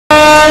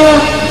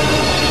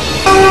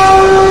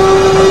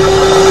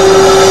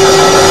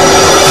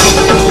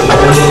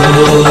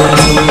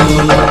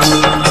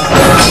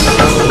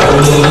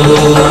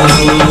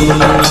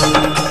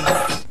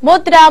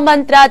ಮುದ್ರಾ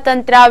ಮಂತ್ರ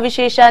ತಂತ್ರ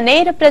ವಿಶೇಷ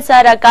ನೇರ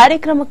ಪ್ರಸಾರ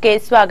ಕಾರ್ಯಕ್ರಮಕ್ಕೆ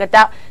ಸ್ವಾಗತ.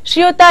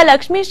 ಶ್ರೀಯುತ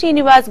ಲಕ್ಷ್ಮೀ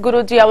ಶ್ರೀನಿವಾಸ್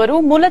ಗುರೂಜಿ ಅವರು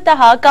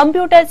ಮೂಲತಃ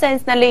ಕಂಪ್ಯೂಟರ್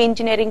ಸೈನ್ಸ್ನಲ್ಲಿ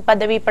ಇಂಜಿನಿಯರಿಂಗ್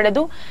ಪದವಿ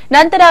ಪಡೆದು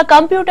ನಂತರ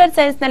ಕಂಪ್ಯೂಟರ್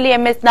ಸೈನ್ಸ್ನಲ್ಲಿ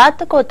ಎಂಎಸ್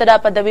ಸ್ನಾತಕೋತ್ತರ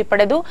ಪದವಿ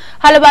ಪಡೆದು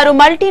ಹಲವಾರು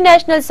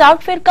ಮಲ್ಟಿನ್ಯಾಷನಲ್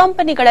ಸಾಫ್ಟ್ವೇರ್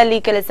ಕಂಪನಿಗಳಲ್ಲಿ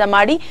ಕೆಲಸ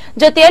ಮಾಡಿ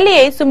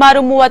ಜೊತೆಯಲ್ಲಿಯೇ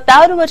ಸುಮಾರು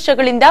 36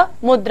 ವರ್ಷಗಳಿಂದ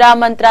ಮುದ್ರಾ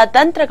ಮಂತ್ರ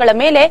ತಂತ್ರಗಳ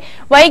ಮೇಲೆ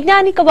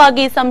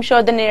ವೈಜ್ಞಾನಿಕವಾಗಿ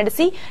ಸಂಶೋಧನೆ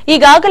ನಡೆಸಿ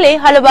ಈಗಾಗಲೇ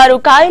ಹಲವಾರು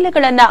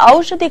ಕಾಯಿಲೆಗಳನ್ನ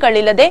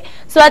ಔಷಧಿಗಳಿಲ್ಲದೆ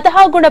ಸ್ವತಃ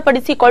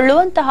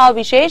ಗುಣಪಡಿಸಿಕೊಳ್ಳುವಂತಹ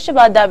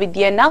ವಿಶೇಷವಾದ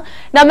ವಿದ್ಯೆಯನ್ನ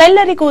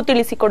ನಮ್ಮೆಲ್ಲರಿಗೂ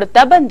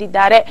ತಿಳಿಸಿಕೊಡುತ್ತಾ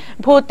ಬಂದಿದ್ದಾರೆ.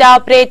 ಭೂತ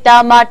ಪ್ರೇತ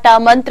ಮಾಟ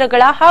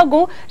ಮಂತ್ರಗಳ ಹಾಗೂ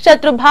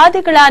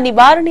ಶತ್ರುಬಾಧೆಗಳ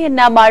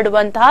ನಿವಾರಣೆಯನ್ನ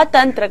ಮಾಡುವಂತಹ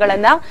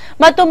ತಂತ್ರಗಳನ್ನ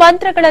ಮತ್ತು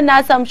ಮಂತ್ರಗಳನ್ನ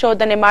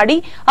ಸಂಶೋಧನೆ ಮಾಡಿ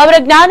ಅವರ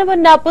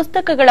ಜ್ಞಾನವನ್ನ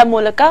ಪುಸ್ತಕಗಳ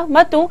ಮೂಲಕ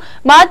ಮತ್ತು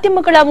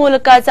ಮಾಧ್ಯಮಗಳ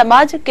ಮೂಲಕ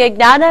ಸಮಾಜಕ್ಕೆ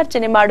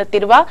ಜ್ಞಾನಾರ್ಜನೆ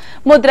ಮಾಡುತ್ತಿರುವ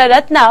ಮುದ್ರಾ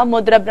ರತ್ನ,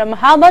 ಮುದ್ರಾ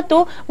ಬ್ರಹ್ಮ ಮತ್ತು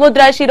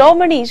ಮುದ್ರಾ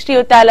ಶಿರೋಮಣಿ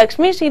ಶ್ರೀಯುತ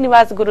ಲಕ್ಷ್ಮೀ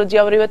ಶ್ರೀನಿವಾಸ್ ಗುರೂಜಿ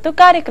ಅವರು ಇವತ್ತು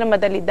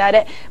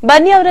ಕಾರ್ಯಕ್ರಮದಲ್ಲಿದ್ದಾರೆ.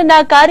 ಬನ್ನಿ ಅವರನ್ನ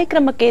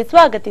ಕಾರ್ಯಕ್ರಮಕ್ಕೆ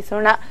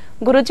ಸ್ವಾಗತಿಸೋಣ.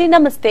 ಗುರುಜಿ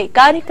ನಮಸ್ತೆ,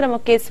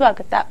 ಕಾರ್ಯಕ್ರಮಕ್ಕೆ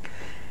ಸ್ವಾಗತ.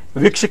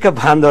 ವೀಕ್ಷಕ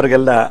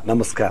ಬಾಂಧವರಿಗೆಲ್ಲ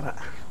ನಮಸ್ಕಾರ.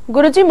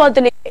 ಗುರುಜಿ,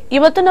 ಮೊದಲಿಗೆ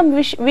ಇವತ್ತು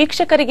ನಮ್ಮ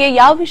ವೀಕ್ಷಕರಿಗೆ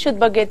ಯಾವ ವಿಷಯದ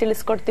ಬಗ್ಗೆ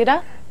ತಿಳಿಸ್ಕೊಡ್ತೀರಾ?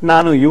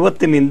 ನಾನು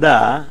ಇವತ್ತಿನಿಂದ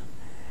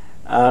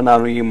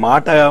ನಾನು ಈ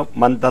ಮಾಟ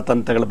ಮಂತ್ರ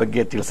ತಂತ್ರಗಳ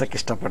ಬಗ್ಗೆ ತಿಳಿಸಕ್ಕೆ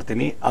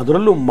ಇಷ್ಟಪಡ್ತೀನಿ.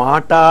 ಅದರಲ್ಲೂ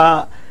ಮಾಟ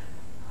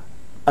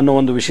ಅನ್ನೋ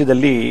ಒಂದು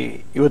ವಿಷಯದಲ್ಲಿ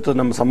ಇವತ್ತು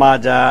ನಮ್ಮ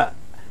ಸಮಾಜ,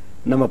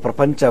 ನಮ್ಮ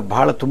ಪ್ರಪಂಚ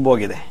ಬಹಳ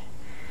ತುಂಬೋಗಿದೆ.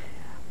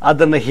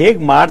 ಅದನ್ನು ಹೇಗೆ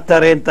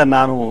ಮಾಡ್ತಾರೆ ಅಂತ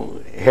ನಾನು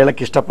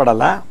ಹೇಳಕ್ಕೆ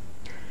ಇಷ್ಟಪಡಲ್ಲ.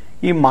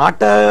 ಈ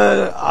ಮಾಟ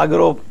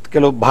ಆಗಿರೋ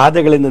ಕೆಲವು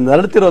ಬಾಧೆಗಳಿಂದ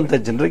ನರಳುತ್ತಿರುವಂಥ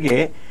ಜನರಿಗೆ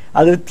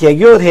ಅದನ್ನು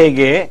ತೆಗೆಯೋದು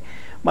ಹೇಗೆ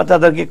ಮತ್ತು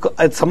ಅದಕ್ಕೆ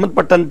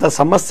ಸಂಬಂಧಪಟ್ಟಂಥ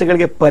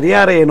ಸಮಸ್ಯೆಗಳಿಗೆ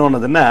ಪರಿಹಾರ ಏನು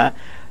ಅನ್ನೋದನ್ನು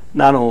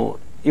ನಾನು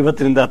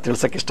ಇವತ್ತಿನಿಂದ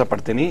ತಿಳಿಸಕ್ಕೆ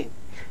ಇಷ್ಟಪಡ್ತೀನಿ.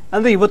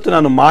 ಅಂದರೆ ಇವತ್ತು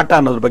ನಾನು ಮಾಟ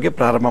ಅನ್ನೋದ್ರ ಬಗ್ಗೆ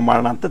ಪ್ರಾರಂಭ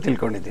ಮಾಡೋಣ ಅಂತ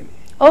ತಿಳ್ಕೊಂಡಿದ್ದೀನಿ.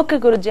 ಓಕೆ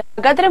ಗುರುಜಿ,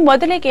 ಹಾಗಾದ್ರೆ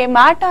ಮೊದಲಿಗೆ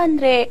ಮಾಟ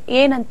ಅಂದ್ರೆ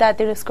ಏನಂತ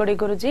ತಿಳಿಸ್ಕೊಡಿ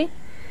ಗುರುಜಿ.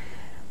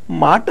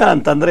 ಮಾಟ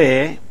ಅಂತಂದ್ರೆ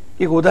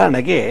ಈಗ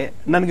ಉದಾಹರಣೆಗೆ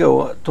ನನಗೆ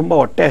ತುಂಬ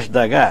ಹೊಟ್ಟೆ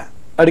ಹಸಿದಾಗ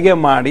ಅಡುಗೆ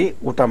ಮಾಡಿ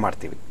ಊಟ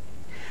ಮಾಡ್ತೀವಿ,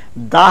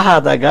 ದಾಹ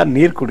ಆದಾಗ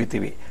ನೀರು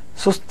ಕುಡಿತೀವಿ,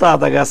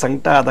 ಸುಸ್ತಾದಾಗ,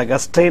 ಸಂಕಟ ಆದಾಗ,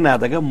 ಸ್ಟ್ರೈನ್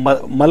ಆದಾಗ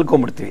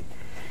ಮಲ್ಕೊಂಡ್ಬಿಡ್ತೀವಿ.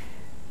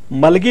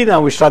 ಮಲಗಿ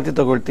ನಾವು ವಿಶ್ರಾಂತಿ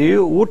ತಗೊಳ್ತೀವಿ,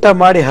 ಊಟ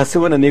ಮಾಡಿ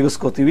ಹಸಿವನ್ನು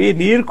ನೀಗಿಸ್ಕೋತೀವಿ,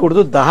 ನೀರು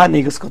ಕುಡಿದು ದಾಹ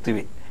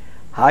ನೀಗಿಸ್ಕೋತೀವಿ.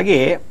 ಹಾಗೆ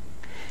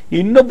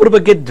ಇನ್ನೊಬ್ಬರ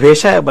ಬಗ್ಗೆ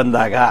ದ್ವೇಷ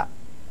ಬಂದಾಗ,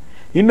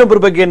 ಇನ್ನೊಬ್ಬರ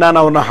ಬಗ್ಗೆ ನಾನು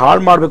ಅವನ್ನ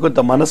ಹಾಳು ಮಾಡಬೇಕು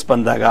ಅಂತ ಮನಸ್ಸು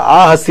ಬಂದಾಗ, ಆ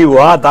ಹಸಿವು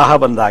ಆ ದಾಹ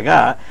ಬಂದಾಗ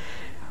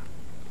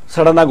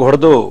ಸಡನ್ ಆಗಿ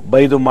ಹೊಡೆದು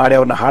ಬೈದು ಮಾಡಿ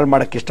ಅವ್ರನ್ನ ಹಾಳು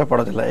ಮಾಡಕ್ಕೆ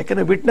ಇಷ್ಟಪಡೋದಿಲ್ಲ.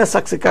 ಯಾಕಂದ್ರೆ ವಿಟ್ನೆಸ್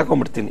ಆಗಿ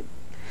ಸಿಕ್ಕಾಕೊಂಡ್ಬಿಡ್ತೀನಿ.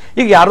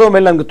 ಈಗ ಯಾರೋ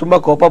ಮೇಲೆ ನನಗೆ ತುಂಬ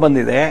ಕೋಪ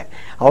ಬಂದಿದೆ,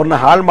 ಅವ್ರನ್ನ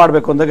ಹಾಳು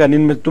ಮಾಡಬೇಕು ಅಂದಾಗ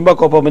ನಿನ್ನ ಮೇಲೆ ತುಂಬ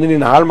ಕೋಪ ಬಂದು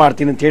ನೀನು ಹಾಳು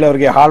ಮಾಡ್ತೀನಿ ಅಂತ ಹೇಳಿ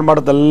ಅವ್ರಿಗೆ ಹಾಳು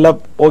ಮಾಡೋದೆಲ್ಲ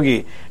ಹೋಗಿ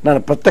ನಾನು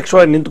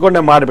ಪ್ರತ್ಯಕ್ಷವಾಗಿ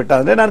ನಿಂತ್ಕೊಂಡೇ ಮಾಡಿಬಿಟ್ಟ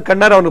ಅಂದರೆ ನಾನು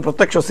ಕಣ್ಣಾರೆ ಅವ್ನಿಗೆ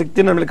ಪ್ರತ್ಯಕ್ಷ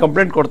ಸಿಗ್ತೀನಿ, ನನ್ನ ಮೇಲೆ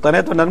ಕಂಪ್ಲೇಂಟ್ ಕೊಡ್ತಾನೆ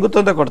ಅಥವಾ ನನಗೂ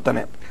ತೊಂದರೆ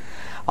ಕೊಡ್ತಾನೆ.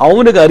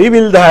 ಅವನಿಗೆ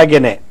ಅರಿವಿಲ್ದ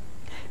ಹಾಗೇನೆ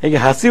ಹೀಗೆ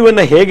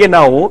ಹಸಿವನ್ನು ಹೇಗೆ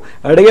ನಾವು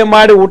ಅಡುಗೆ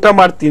ಮಾಡಿ ಊಟ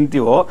ಮಾಡಿ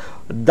ತಿಂತೀವೋ,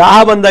 ದಾಹ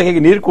ಬಂದಾಗ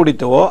ಹೇಗೆ ನೀರು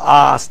ಕುಡಿತೀವೋ ಆ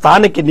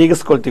ಸ್ಥಾನಕ್ಕೆ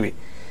ನೀಗಿಸ್ಕೊಳ್ತೀವಿ.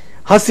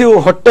 ಹಸಿವು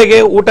ಹೊಟ್ಟೆಗೆ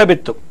ಊಟ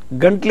ಬಿತ್ತು,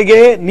 ಗಂಟ್ಲಿಗೆ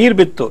ನೀರು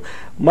ಬಿತ್ತು,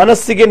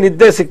 ಮನಸ್ಸಿಗೆ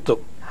ನಿದ್ದೆ ಸಿಕ್ತು.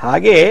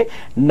 ಹಾಗೆ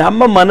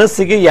ನಮ್ಮ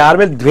ಮನಸ್ಸಿಗೆ ಯಾರ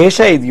ಮೇಲೆ ದ್ವೇಷ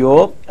ಇದೆಯೋ,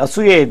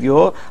 ಅಸೂಯೆ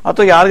ಇದೆಯೋ,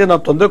 ಅಥವಾ ಯಾರಿಗೆ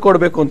ನಾವು ತೊಂದರೆ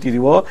ಕೊಡಬೇಕು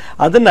ಅಂತಿದೀವೋ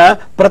ಅದನ್ನ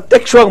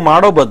ಪ್ರತ್ಯಕ್ಷವಾಗಿ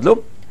ಮಾಡೋ ಬದಲು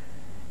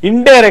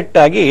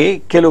ಇಂಡೈರೆಕ್ಟ್ ಆಗಿ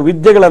ಕೆಲವು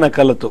ವಿದ್ಯೆಗಳನ್ನ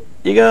ಕಲಿತು,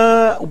 ಈಗ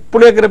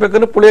ಪುಳಿಯೋಗರೆ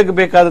ಬೇಕಂದ್ರೆ ಪುಳಿಯೋಗರೆ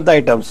ಬೇಕಾದಂಥ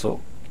ಐಟಮ್ಸು,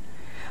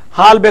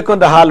 ಹಾಲು ಬೇಕು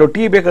ಅಂದ್ರೆ ಹಾಲು,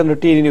 ಟೀ ಬೇಕಂದ್ರೆ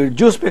ಟೀ,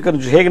 ಜ್ಯೂಸ್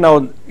ಬೇಕಂದ್ರೆ ಹೇಗೆ ನಾವು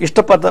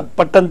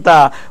ಇಷ್ಟಪಟ್ಟಂತ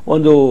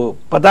ಒಂದು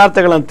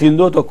ಪದಾರ್ಥಗಳನ್ನು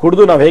ತಿಂದು ಅಥವಾ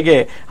ಕುಡಿದು ನಾವು ಹೇಗೆ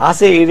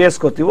ಆಸೆ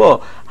ಈಡೇರಿಸ್ಕೋತೀವೋ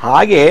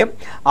ಹಾಗೆ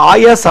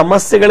ಆಯಾ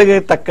ಸಮಸ್ಯೆಗಳಿಗೆ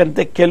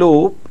ತಕ್ಕಂತೆ ಕೆಲವು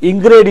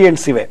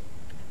ಇಂಗ್ರೀಡಿಯೆಂಟ್ಸ್ ಇವೆ,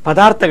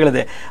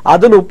 ಪದಾರ್ಥಗಳಿದೆ.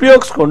 ಅದನ್ನು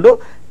ಉಪಯೋಗಿಸ್ಕೊಂಡು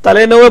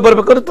ತಲೆನೋವು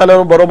ಬರಬೇಕಂದ್ರೆ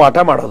ತಲೆನೋವು ಬರೋ ಮಾಟ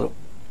ಮಾಡೋದು,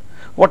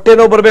 ಹೊಟ್ಟೆ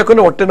ನೋವು ಬರಬೇಕು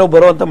ಅಂದ್ರೆ ಹೊಟ್ಟೆ ನೋವು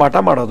ಬರುವಂತ ಮಾಟ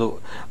ಮಾಡೋದು.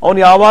 ಅವನು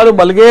ಯಾವಾಗಲೂ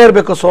ಮಲಗೇ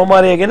ಇರಬೇಕು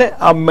ಸೋಮಾರಿಯಾಗೇನೆ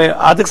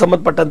ಅದಕ್ಕೆ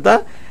ಸಂಬಂಧಪಟ್ಟಂತ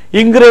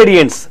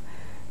ಇಂಗ್ರೀಡಿಯೆಂಟ್ಸ್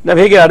ನಾವು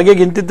ಹೇಗೆ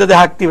ಅಡುಗೆಗೆ ಇಂತಿದ್ದದೇ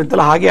ಹಾಕ್ತೀವಿ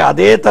ಅಂತಲ್ಲ, ಹಾಗೆ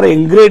ಅದೇ ಥರ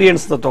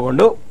ಇಂಗ್ರೀಡಿಯೆಂಟ್ಸ್ನ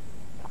ತಗೊಂಡು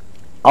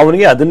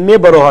ಅವನಿಗೆ ಅದನ್ನೇ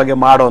ಬರೋ ಹಾಗೆ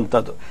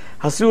ಮಾಡೋವಂಥದ್ದು.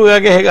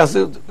 ಹಸಿವಿಗಾಗಿ ಹೇಗೆ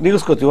ಹಸಿವು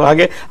ನೀಗಿಸ್ಕೋತೀವೋ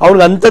ಹಾಗೆ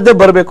ಅವ್ನಿಗೆ ಅಂಥದ್ದೇ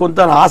ಬರಬೇಕು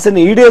ಅಂತ ಆಸೆನ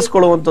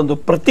ಈಡೇರಿಸ್ಕೊಳ್ಳುವಂಥ ಒಂದು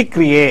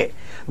ಪ್ರತಿಕ್ರಿಯೆ,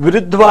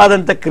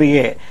 ವಿರುದ್ಧವಾದಂಥ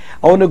ಕ್ರಿಯೆ,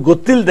 ಅವನಿಗೆ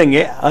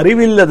ಗೊತ್ತಿಲ್ಲದಂಗೆ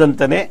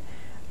ಅರಿವಿಲ್ಲದಂತನೇ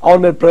ಅವನ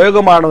ಮೇಲೆ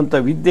ಪ್ರಯೋಗ ಮಾಡುವಂಥ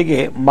ವಿದ್ಯೆಗೆ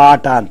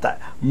ಮಾಟ ಅಂತ.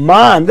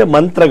 ಮಾ ಅಂದರೆ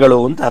ಮಂತ್ರಗಳು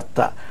ಅಂತ ಅರ್ಥ,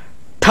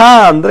 ಠ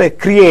ಅಂದ್ರೆ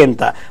ಕ್ರಿಯೆ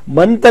ಅಂತ.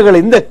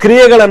 ಮಂತ್ರಗಳಿಂದ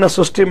ಕ್ರಿಯೆಗಳನ್ನು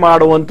ಸೃಷ್ಟಿ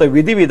ಮಾಡುವಂತ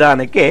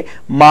ವಿಧಿವಿಧಾನಕ್ಕೆ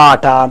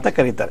ಮಾಟ ಅಂತ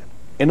ಕರೀತಾರೆ.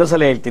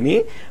 ಇನ್ನೊಂದ್ಸಲ ಹೇಳ್ತೀನಿ,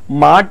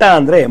 ಮಾಟ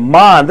ಅಂದ್ರೆ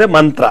ಮಾ ಅಂದ್ರೆ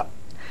ಮಂತ್ರ,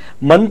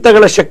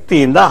 ಮಂತ್ರಗಳ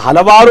ಶಕ್ತಿಯಿಂದ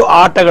ಹಲವಾರು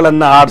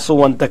ಆಟಗಳನ್ನ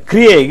ಆಡಿಸುವಂತ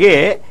ಕ್ರಿಯೆಗೆ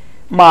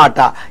ಮಾಟ.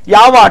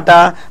 ಯಾವ ಆಟ?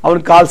 ಅವನ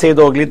ಕಾಲು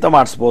ಸೇದೋಗ್ಲಿ ಅಂತ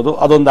ಮಾಡಿಸ್ಬೋದು,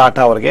 ಅದೊಂದು ಆಟ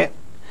ಅವ್ರಿಗೆ.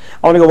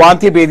 ಅವನಿಗೆ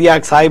ವಾಂತಿ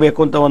ಭೇದಿಯಾಗಿ ಸಾಯ್ಬೇಕು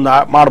ಅಂತ ಒಂದು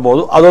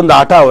ಮಾಡ್ಬೋದು, ಅದೊಂದು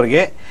ಆಟ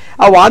ಅವ್ರಿಗೆ.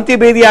 ಆ ವಾಂತಿ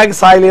ಭೇದಿಯಾಗಿ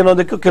ಸಾಯಲಿ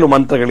ಅನ್ನೋದಕ್ಕೆ ಕೆಲವು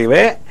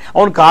ಮಂತ್ರಗಳಿವೆ,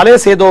 ಅವನ ಕಾಲೇ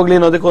ಸೇದೋಗ್ಲಿ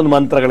ಅನ್ನೋದಕ್ಕೆ ಒಂದು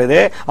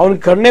ಮಂತ್ರಗಳಿದೆ, ಅವನ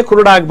ಕಣ್ಣೆ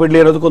ಕುರುಡಾಗ್ಬಿಡ್ಲಿ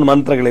ಅನ್ನೋದಕ್ಕೆ ಒಂದು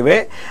ಮಂತ್ರಗಳಿವೆ.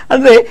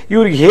 ಅಂದ್ರೆ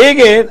ಇವ್ರಿಗೆ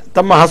ಹೇಗೆ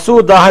ತಮ್ಮ ಹಸು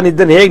ದಾಹ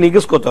ನಿದ್ದನ್ನು ಹೇಗೆ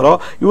ನಿಗಿಸ್ಕೋತಾರೋ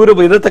ಇವರು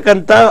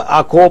ಇರತಕ್ಕಂಥ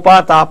ಆ ಕೋಪ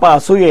ತಾಪ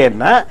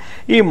ಅಸೂಯೆಯನ್ನ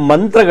ಈ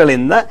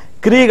ಮಂತ್ರಗಳಿಂದ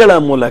ಕ್ರಿಯೆಗಳ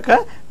ಮೂಲಕ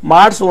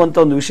ಮಾಡಿಸುವಂತ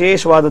ಒಂದು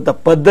ವಿಶೇಷವಾದಂಥ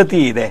ಪದ್ಧತಿ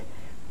ಇದೆ.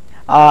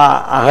 ಆ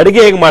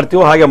ಅಡಿಗೆ ಹೇಗೆ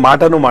ಮಾಡ್ತೀವೋ ಹಾಗೆ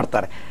ಮಾಟನೂ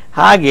ಮಾಡ್ತಾರೆ.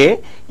 ಹಾಗೆ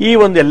ಈ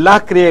ಒಂದು ಎಲ್ಲಾ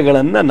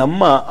ಕ್ರಿಯೆಗಳನ್ನ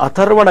ನಮ್ಮ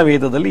ಅಥರ್ವಣ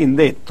ವೇದದಲ್ಲಿ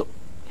ಹಿಂದೆ ಇತ್ತು.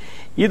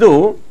 ಇದು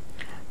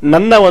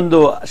ನನ್ನ ಒಂದು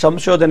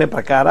ಸಂಶೋಧನೆ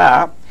ಪ್ರಕಾರ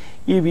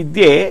ಈ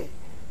ವಿದ್ಯೆ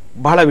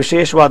ಬಹಳ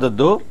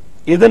ವಿಶೇಷವಾದದ್ದು.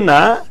 ಇದನ್ನ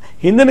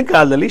ಹಿಂದಿನ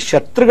ಕಾಲದಲ್ಲಿ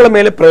ಶತ್ರುಗಳ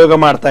ಮೇಲೆ ಪ್ರಯೋಗ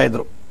ಮಾಡ್ತಾ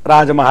ಇದ್ರು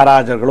ರಾಜ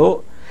ಮಹಾರಾಜರುಗಳು.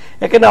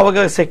 ಯಾಕೆಂದ್ರೆ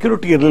ಅವಾಗ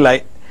ಸೆಕ್ಯೂರಿಟಿ ಇರಲಿಲ್ಲ.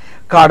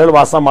 ಕಾಡಲ್ಲಿ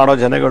ವಾಸ ಮಾಡೋ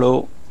ಜನಗಳು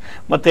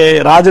ಮತ್ತೆ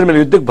ರಾಜರ ಮೇಲೆ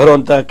ಯುದ್ಧಕ್ಕೆ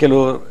ಬರುವಂತ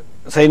ಕೆಲವು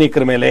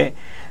ಸೈನಿಕರ ಮೇಲೆ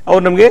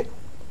ಅವ್ರು ನಮಗೆ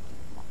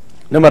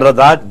ನಮ್ಮ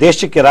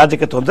ದೇಶಕ್ಕೆ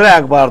ರಾಜ್ಯಕ್ಕೆ ತೊಂದರೆ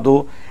ಆಗಬಾರ್ದು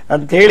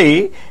ಅಂತ ಹೇಳಿ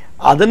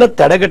ಅದನ್ನ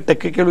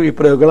ತಡೆಗಟ್ಟಕ್ಕೆ ಕೆಲವು ಈ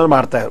ಪ್ರಯೋಗಗಳನ್ನು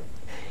ಮಾಡ್ತಾ ಇದ್ರು.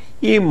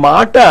 ಈ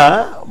ಮಾಟ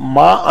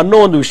ಅನ್ನೋ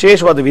ಒಂದು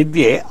ವಿಶೇಷವಾದ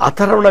ವಿದ್ಯೆ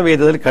ಅಥರ್ವಣ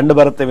ವೇದದಲ್ಲಿ ಕಂಡು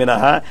ಬರುತ್ತೆ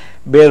ವಿನಃ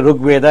ಬೇರೆ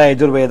ಋಗ್ವೇದ,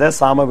 ಯಜುರ್ವೇದ,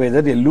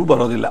 ಸಾಮವೇದ ಎಲ್ಲೂ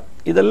ಬರೋದಿಲ್ಲ.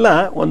 ಇದೆಲ್ಲ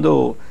ಒಂದು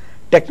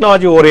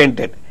ಟೆಕ್ನಾಲಜಿ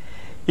ಓರಿಯೆಂಟೆಡ್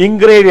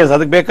ಇಂಗ್ರೀಡಿಯೆಂಟ್ಸ್,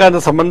 ಅದಕ್ಕೆ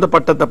ಬೇಕಾದ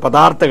ಸಂಬಂಧಪಟ್ಟಂತ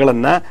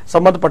ಪದಾರ್ಥಗಳನ್ನ,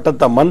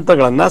 ಸಂಬಂಧಪಟ್ಟಂತ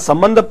ಮಂತ್ರಗಳನ್ನ,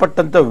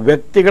 ಸಂಬಂಧಪಟ್ಟಂತ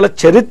ವ್ಯಕ್ತಿಗಳ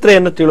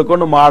ಚರಿತ್ರೆಯನ್ನು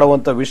ತಿಳ್ಕೊಂಡು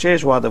ಮಾಡುವಂತ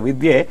ವಿಶೇಷವಾದ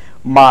ವಿದ್ಯೆ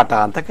ಮಾಟ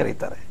ಅಂತ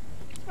ಕರೀತಾರೆ.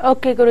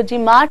 ಓಕೆ ಗುರುಜಿ,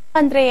 ಮಾಟ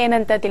ಅಂದ್ರೆ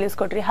ಏನಂತ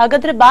ತಿಳಿಸ್ಕೊಡ್ರಿ.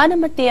 ಹಾಗಾದ್ರೆ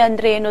ಬಾನಮತಿ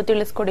ಅಂದ್ರೆ ಏನು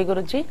ತಿಳಿಸ್ಕೊಡಿ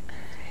ಗುರುಜಿ.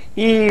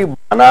 ಈ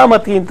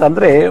ಬಾನಾಮತಿ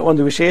ಅಂತಂದ್ರೆ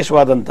ಒಂದು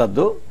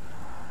ವಿಶೇಷವಾದಂತದ್ದು.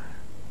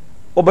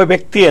 ಒಬ್ಬ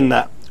ವ್ಯಕ್ತಿಯನ್ನ,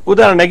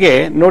 ಉದಾಹರಣೆಗೆ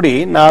ನೋಡಿ,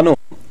 ನಾನು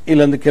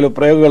ಇಲ್ಲೊಂದು ಕೆಲವು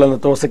ಪ್ರಯೋಗಗಳನ್ನು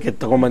ತೋರ್ಸಕ್ಕೆ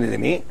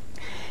ತಗೊಂಡ್ಬಂದಿದ್ದೀನಿ.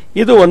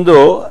 ಇದು ಒಂದು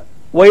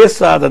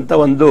ವಯಸ್ಸಾದಂತ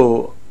ಒಂದು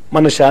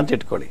ಮನುಷ್ಯ ಅಂತ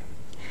ಇಟ್ಕೊಳ್ಳಿ.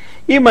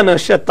 ಈ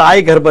ಮನುಷ್ಯ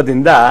ತಾಯಿ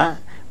ಗರ್ಭದಿಂದ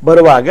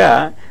ಬರುವಾಗ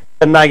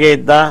ಚೆನ್ನಾಗೇ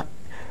ಇದ್ದ,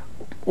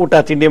 ಊಟ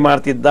ತಿಂಡಿ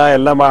ಮಾಡ್ತಿದ್ದ,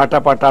 ಎಲ್ಲ ಆಟ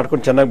ಪಾಠ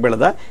ಆಡ್ಕೊಂಡು ಚೆನ್ನಾಗಿ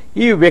ಬೆಳೆದ.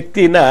 ಈ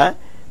ವ್ಯಕ್ತಿನ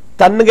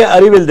ತನಗೆ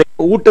ಅರಿವಿಲ್ಲದೆ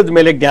ಊಟದ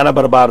ಮೇಲೆ ಜ್ಞಾನ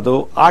ಬರಬಾರ್ದು,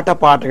 ಆಟ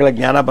ಪಾಠಗಳ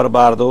ಜ್ಞಾನ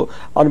ಬರಬಾರ್ದು,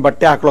 ಅವನ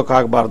ಬಟ್ಟೆ ಹಾಕ್ಲೋಕ್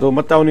ಆಗಬಾರ್ದು,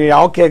 ಮತ್ತೆ ಅವನು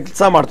ಯಾವ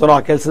ಕೆಲಸ ಮಾಡ್ತಾನೋ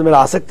ಆ ಕೆಲಸದ ಮೇಲೆ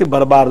ಆಸಕ್ತಿ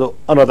ಬರಬಾರ್ದು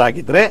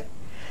ಅನ್ನೋದಾಗಿದ್ರೆ,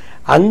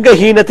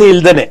 ಅಂಗಹೀನತೆ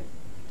ಇಲ್ದೇನೆ,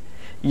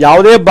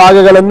 ಯಾವುದೇ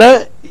ಭಾಗಗಳನ್ನ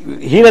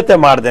ಹೀನತೆ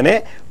ಮಾಡ್ದೇನೆ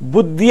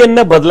ಬುದ್ಧಿಯನ್ನ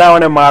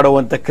ಬದಲಾವಣೆ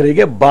ಮಾಡುವಂತ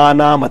ಕ್ರಿಯೆಗೆ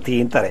ಬಾನಾಮತಿ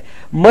ಅಂತಾರೆ.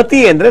 ಮತಿ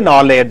ಅಂದ್ರೆ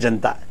ನಾಲೆಡ್ಜ್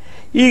ಅಂತ.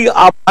 ಈಗ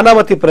ಆ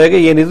ಬಾನಾಮತಿ ಪ್ರಯೋಗ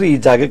ಏನಿದ್ರು ಈ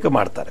ಜಾಗಕ್ಕೆ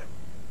ಮಾಡ್ತಾರೆ.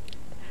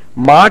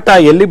 ಮಾಟ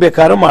ಎಲ್ಲಿ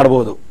ಬೇಕಾದ್ರೂ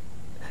ಮಾಡಬಹುದು.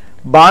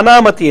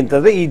 ಬಾನಾಮತಿ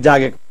ಅಂತಂದ್ರೆ ಈ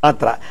ಜಾಗಕ್ಕೆ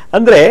ಮಾತ್ರ.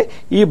 ಅಂದ್ರೆ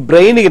ಈ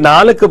ಬ್ರೈನ್ಗೆ,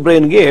 4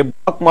 ಬ್ರೈನ್ಗೆ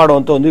ಬ್ಲಾಕ್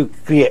ಮಾಡುವಂತ ಒಂದು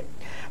ಕ್ರಿಯೆ.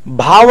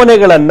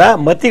 ಭಾವನೆಗಳನ್ನ,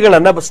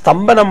 ಮತಿಗಳನ್ನ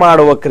ಸ್ತಂಭನ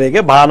ಮಾಡುವ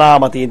ಕ್ರಿಯೆಗೆ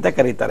ಬಾನಾಮತಿ ಅಂತ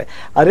ಕರೀತಾರೆ.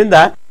 ಅದರಿಂದ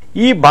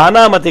ಈ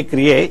ಬಾನಾಮತಿ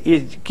ಕ್ರಿಯೆ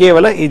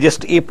ಕೇವಲ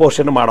ಜಸ್ಟ್ ಈ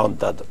ಪೋರ್ಷನ್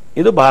ಮಾಡುವಂತದ್ದು.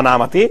 ಇದು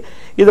ಬಾನಾಮತಿ.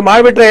 ಇದು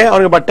ಮಾಡಿಬಿಟ್ರೆ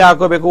ಅವ್ನಿಗೆ ಬಟ್ಟೆ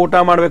ಹಾಕೋಬೇಕು, ಊಟ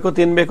ಮಾಡಬೇಕು,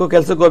 ತಿನ್ಬೇಕು,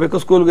 ಕೆಲ್ಸಕ್ಕೆ ಹೋಗ್ಬೇಕು,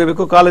 ಸ್ಕೂಲ್ಗೆ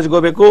ಹೋಗ್ಬೇಕು, ಕಾಲೇಜ್ಗೆ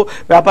ಹೋಗ್ಬೇಕು,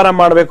 ವ್ಯಾಪಾರ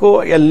ಮಾಡಬೇಕು,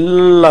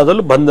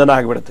 ಎಲ್ಲದಲ್ಲೂ ಬಂಧನ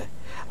ಆಗಿಬಿಡುತ್ತೆ.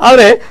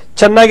 ಆದ್ರೆ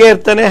ಚೆನ್ನಾಗೇ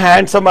ಇರ್ತಾನೆ,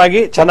 ಹ್ಯಾಂಡ್ಸಮ್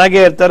ಆಗಿ ಚೆನ್ನಾಗೇ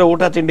ಇರ್ತಾರೆ,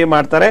 ಊಟ ತಿಂಡಿ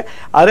ಮಾಡ್ತಾರೆ.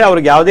 ಆದ್ರೆ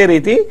ಅವ್ರಿಗೆ ಯಾವುದೇ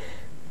ರೀತಿ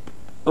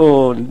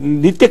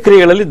ನಿತ್ಯ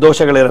ಕ್ರಿಯೆಗಳಲ್ಲಿ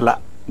ದೋಷಗಳಿರಲ್ಲ.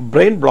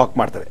 ಬ್ರೈನ್ ಬ್ಲಾಕ್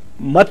ಮಾಡ್ತಾರೆ.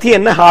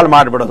 ಮತಿಯನ್ನ ಹಾಳು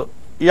ಮಾಡಿಬಿಡೋದು.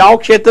 ಯಾವ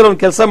ಕ್ಷೇತ್ರ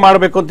ಒಂದು ಕೆಲಸ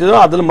ಮಾಡಬೇಕು ಅಂತಿದ್ರು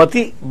ಅದ್ರಲ್ಲಿ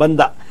ಮತಿ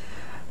ಬಂದ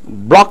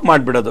ಬ್ಲಾಕ್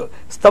ಮಾಡಿಬಿಡೋದು,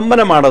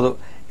 ಸ್ತಂಭನ ಮಾಡೋದು.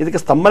 ಇದಕ್ಕೆ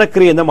ಸ್ತಂಭನ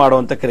ಕ್ರಿಯೆಯಿಂದ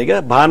ಮಾಡುವಂತ ಕ್ರಿಯೆಗೆ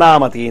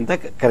ಬಾನಾಮತಿ ಅಂತ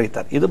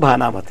ಕರೀತಾರೆ. ಇದು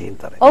ಬಾನಾಮತಿ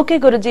ಅಂತಾರೆ. ಓಕೆ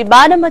ಗುರುಜಿ,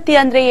 ಬಾನಮತಿ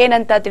ಅಂದ್ರೆ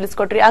ಏನಂತ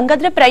ತಿಳಿಸ್ಕೊಟ್ರಿ.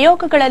 ಹಂಗಾದ್ರೆ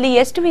ಪ್ರಯೋಗಗಳಲ್ಲಿ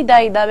ಎಷ್ಟು ವಿಧ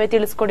ಇದಾವೆ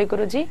ತಿಳಿಸ್ಕೊಡಿ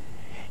ಗುರುಜಿ.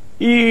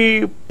 ಈ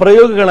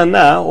ಪ್ರಯೋಗಗಳನ್ನ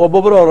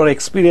ಒಬ್ಬೊಬ್ಬರು ಅವರ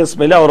ಎಕ್ಸ್ಪೀರಿಯನ್ಸ್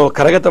ಮೇಲೆ ಅವರು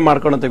ಕರಗತ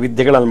ಮಾಡ್ಕೊಳ್ಳುವಂತ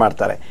ವಿದ್ಯೆಗಳಲ್ಲಿ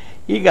ಮಾಡ್ತಾರೆ.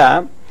 ಈಗ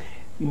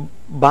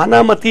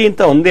ಬಾನಾಮತಿ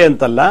ಅಂತ ಒಂದೇ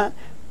ಅಂತಲ್ಲ,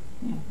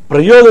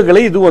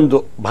 ಪ್ರಯೋಗಗಳೇ ಇದು ಒಂದು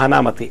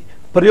ಬಾನಾಮತಿ,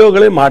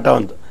 ಪ್ರಯೋಗಗಳೇ ಮಾಟ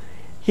ಒಂದು.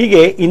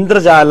 ಹೀಗೆ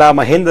ಇಂದ್ರಜಾಲ,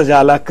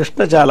 ಮಹೇಂದ್ರಜಾಲ,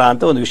 ಕೃಷ್ಣಜಾಲ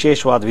ಅಂತ ಒಂದು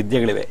ವಿಶೇಷವಾದ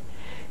ವಿದ್ಯೆಗಳಿವೆ.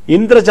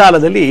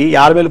 ಇಂದ್ರಜಾಲದಲ್ಲಿ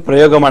ಯಾರ ಮೇಲೆ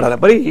ಪ್ರಯೋಗ ಮಾಡಲ್ಲ,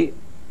 ಬರೀ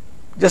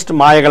ಜಸ್ಟ್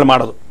ಮಾಯಗಳು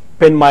ಮಾಡೋದು.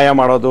 ಪೆನ್ ಮಾಯ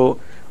ಮಾಡೋದು,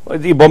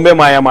 ಈ ಬೊಂಬೆ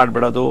ಮಾಯ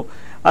ಮಾಡಿಬಿಡೋದು,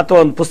 ಅಥವಾ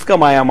ಒಂದು ಪುಸ್ತಕ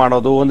ಮಾಯ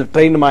ಮಾಡೋದು, ಒಂದು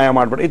ಟ್ರೈನ್ ಮಾಯ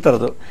ಮಾಡ್ಬಿಡೋದು, ಈ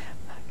ಥರದ್ದು.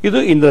 ಇದು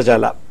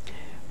ಇಂದ್ರಜಾಲ.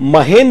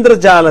 ಮಹೇಂದ್ರ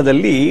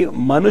ಜಾಲದಲ್ಲಿ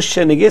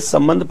ಮನುಷ್ಯನಿಗೆ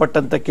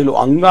ಸಂಬಂಧಪಟ್ಟಂತ ಕೆಲವು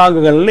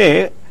ಅಂಗಾಂಗಗಳನ್ನೇ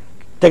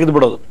ತೆಗೆದು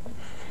ಬಿಡೋದು.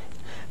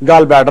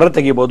 ಗಾಲ್ ಬ್ಲಾಡರ್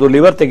ತೆಗಿಬಹುದು,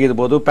 ಲಿವರ್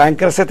ತೆಗೆದಬಹುದು,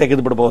 ಪ್ಯಾಂಕ್ರಸೇ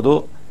ತೆಗೆದು ಬಿಡಬಹುದು,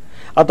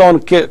 ಅಥವಾ ಅವನ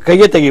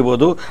ಕೈಯೇ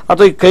ತೆಗಿಬಹುದು,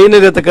 ಅಥವಾ ಈ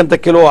ಕೈನಲ್ಲಿರತಕ್ಕಂಥ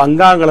ಕೆಲವು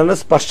ಅಂಗಾಂಗಗಳನ್ನು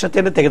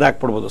ಸ್ಪರ್ಶತೆಯನ್ನು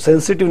ತೆಗೆದುಹಾಕ್ಬಿಡ್ಬೋದು,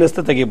 ಸೆನ್ಸಿಟಿವ್ನೆಸ್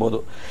ತೆಗಿಬಹುದು.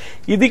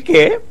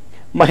 ಇದಕ್ಕೆ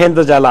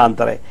ಮಹೇಂದ್ರ ಜಾಲ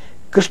ಅಂತಾರೆ.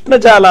 ಕೃಷ್ಣ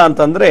ಜಾಲ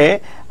ಅಂತಂದ್ರೆ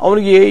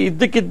ಅವನಿಗೆ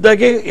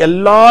ಇದ್ದಕ್ಕಿದ್ದಾಗೆ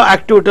ಎಲ್ಲಾ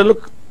ಆಕ್ಟಿವಿಟಿಯಲ್ಲೂ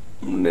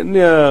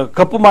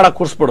ಕಪ್ಪು ಮಾಡಕ್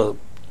ಕೂರಿಸ್ಬಿಡೋದು,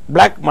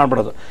 ಬ್ಲ್ಯಾಕ್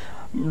ಮಾಡ್ಬಿಡೋದು.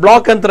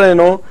 ಬ್ಲಾಕ್ ಅಂತ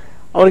ಏನು,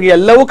 ಅವನಿಗೆ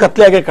ಎಲ್ಲವೂ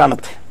ಕತ್ಲೆಯಾಗೆ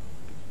ಕಾಣುತ್ತೆ.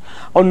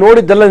 ಅವ್ನು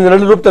ನೋಡಿದ್ದೆಲ್ಲ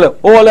ನೆರಳು ರೂಪದಲ್ಲಿ,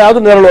 ಓ ಅಲ್ಲ ಯಾವ್ದು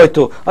ನೆರಳು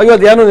ಆಯ್ತು, ಅಯ್ಯೋ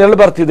ಅದ್ಯಾವುದೋ ನೆರಳು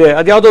ಬರ್ತಿದೆ,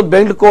 ಅದ್ಯಾವುದೋ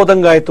ಬೆಂಡ್ಕೋ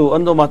ಹೋದಂಗ ಆಯ್ತು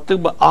ಅಂದು ಮತ್ತೆ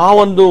ಆ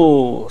ಒಂದು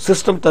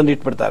ಸಿಸ್ಟಮ್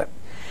ತಂದಿಟ್ಬಿಡ್ತಾರೆ.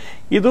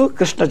 ಇದು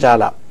ಕೃಷ್ಣ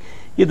ಜಾಲ.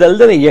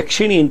 ಇದಲ್ದೇ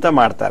ಯಕ್ಷಿಣಿ ಅಂತ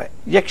ಮಾಡ್ತಾರೆ.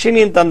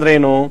 ಯಕ್ಷಿಣಿ ಅಂತಂದ್ರೆ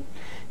ಏನು,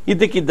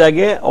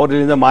 ಇದ್ದಕ್ಕಿದ್ದಾಗೆ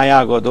ಅವರಿಂದ ಮಾಯ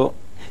ಆಗೋದು,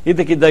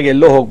 ಇದ್ದಕ್ಕಿದ್ದಾಗ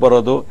ಎಲ್ಲೋ ಹೋಗಿ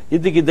ಬರೋದು,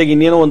 ಇದ್ದಕ್ಕಿದ್ದಾಗ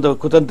ಇನ್ನೇನೋ ಒಂದು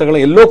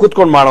ಕುತಂತ್ರಗಳನ್ನ ಎಲ್ಲೋ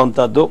ಕೂತ್ಕೊಂಡು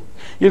ಮಾಡೋವಂಥದ್ದು.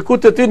 ಇಲ್ಲಿ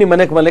ಕೂತಿರ್ತೀವಿ, ನಿಮ್ಮ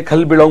ಮನೆ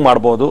ಕಲ್ಲು ಬೀಳೋಂಗ್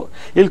ಮಾಡ್ಬೋದು,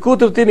 ಇಲ್ಲಿ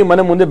ಕೂತಿರ್ತೀವಿ, ನಿಮ್ಮ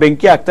ಮನೆ ಮುಂದೆ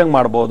ಬೆಂಕಿ ಹಾಕ್ತಂಗೆ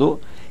ಮಾಡ್ಬೋದು.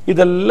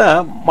 ಇದೆಲ್ಲ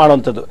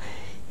ಮಾಡುವಂಥದ್ದು.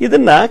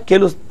 ಇದನ್ನ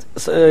ಕೆಲವು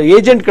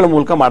ಏಜೆಂಟ್ಗಳ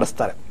ಮೂಲಕ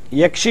ಮಾಡಿಸ್ತಾರೆ.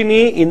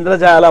 ಯಕ್ಷಿಣಿ,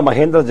 ಇಂದ್ರಜಾಲ,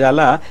 ಮಹೇಂದ್ರ ಜಾಲ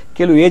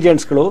ಕೆಲವು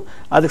ಏಜೆಂಟ್ಸ್ಗಳು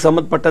ಅದಕ್ಕೆ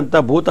ಸಂಬಂಧಪಟ್ಟಂತ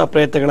ಭೂತ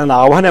ಪ್ರೇತಗಳನ್ನ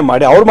ಆಹ್ವಾನ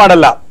ಮಾಡಿ, ಅವ್ರು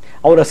ಮಾಡಲ್ಲ,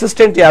 ಅವ್ರ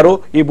ಅಸಿಸ್ಟೆಂಟ್ ಯಾರು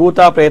ಈ ಭೂತ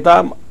ಪ್ರೇತ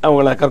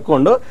ಅವುಗಳನ್ನ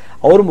ಕರ್ಕೊಂಡು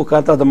ಅವ್ರ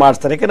ಮುಖಾಂತರ ಅದು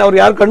ಮಾಡಿಸ್ತಾರೆ. ಯಾಕಂದ್ರೆ ಅವ್ರು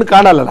ಯಾರು ಕಣ್ಣು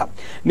ಕಾಣಲ್ಲ.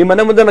 ನಿಮ್ಮ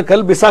ಮನೆ ಮುಂದೆ ನಾನು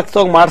ಕಲ್ಲು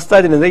ಬಿಸಾಕ್ತಾ ಮಾಡಿಸ್ತಾ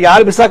ಇದೀನಿ ಅಂದ್ರೆ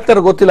ಯಾರು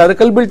ಬಿಸಾಕ್ತಾರೋ ಗೊತ್ತಿಲ್ಲ, ಅದು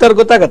ಕಲ್ಲು ಬೀಳ್ತಾರೋ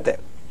ಗೊತ್ತಾಗತ್ತೆ.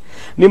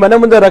 ನಿಮ್ಮ ಮನೆ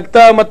ಮುಂದೆ ರಕ್ತ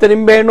ಮತ್ತೆ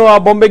ನಿಂಬೆಹಣ್ಣು, ಆ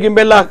ಬೊಂಬೆ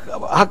ಗಿಂಬೆಲ್ಲ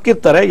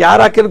ಹಾಕಿರ್ತಾರೆ,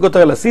 ಯಾರು ಹಾಕಿರೋ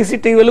ಗೊತ್ತಾಗಲ್ಲ,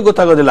 CCTVಯಲ್ಲೂ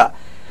ಗೊತ್ತಾಗೋದಿಲ್ಲ.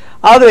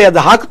 ಆದ್ರೆ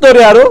ಅದು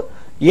ಹಾಕ್ತವ್ರು ಯಾರು,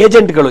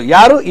 ಏಜೆಂಟ್ಗಳು.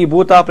 ಯಾರು ಈ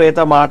ಭೂತ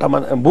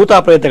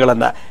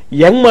ಪ್ರೇತಗಳನ್ನ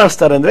ಹೆಂಗ್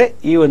ಮಾಡಿಸ್ತಾರೆ ಅಂದ್ರೆ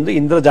ಈ ಒಂದು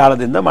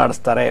ಇಂದ್ರಜಾಲದಿಂದ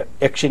ಮಾಡಿಸ್ತಾರೆ,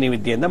 ಯಕ್ಷಿಣಿ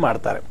ವಿದ್ಯೆಯಿಂದ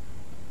ಮಾಡ್ತಾರೆ.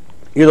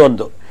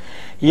 ಇದೊಂದು.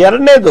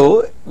 ಎರಡನೇದು,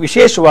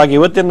 ವಿಶೇಷವಾಗಿ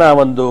ಇವತ್ತಿನ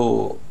ಒಂದು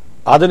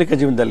ಆಧುನಿಕ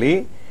ಜೀವನದಲ್ಲಿ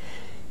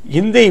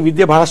ಹಿಂದೆ ಈ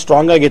ವಿದ್ಯೆ ಬಹಳ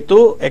ಸ್ಟ್ರಾಂಗ್ ಆಗಿತ್ತು.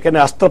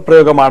 ಯಾಕಂದ್ರೆ ಅಸ್ತ್ರ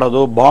ಪ್ರಯೋಗ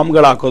ಮಾಡೋದು,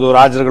 ಬಾಂಬ್ಗಳು ಹಾಕೋದು,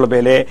 ರಾಜರುಗಳ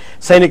ಮೇಲೆ,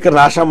 ಸೈನಿಕರ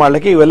ನಾಶ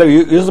ಮಾಡ್ಲಿಕ್ಕೆ ಇವೆಲ್ಲ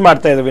ಯೂಸ್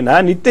ಮಾಡ್ತಾ ಇದ್ವಿ,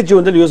 ನಿತ್ಯ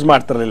ಜೀವನದಲ್ಲಿ ಯೂಸ್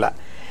ಮಾಡ್ತಿರ್ಲಿಲ್ಲ.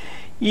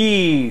 ಈ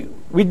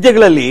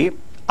ವಿದ್ಯೆಗಳಲ್ಲಿ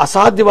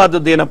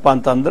ಅಸಾಧ್ಯವಾದದ್ದು ಏನಪ್ಪಾ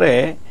ಅಂತಂದ್ರೆ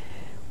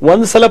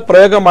ಒಂದ್ಸಲ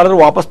ಪ್ರಯೋಗ ಮಾಡಿದ್ರೆ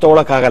ವಾಪಸ್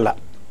ತಗೊಳಕ್ಕಾಗಲ್ಲ.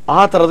 ಆ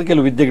ತರದ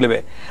ಕೆಲವು ವಿದ್ಯೆಗಳಿವೆ.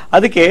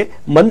 ಅದಕ್ಕೆ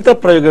ಮಂತ್ರ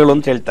ಪ್ರಯೋಗಗಳು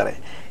ಅಂತ ಹೇಳ್ತಾರೆ.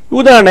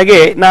 ಉದಾಹರಣೆಗೆ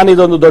ನಾನು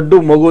ಇದೊಂದು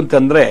ದೊಡ್ಡ ಮಗು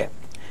ಅಂತಂದ್ರೆ,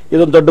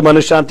 ಇದೊಂದು ದೊಡ್ಡ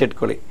ಮನುಷ್ಯ ಅಂತ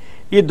ಇಟ್ಕೊಳ್ಳಿ.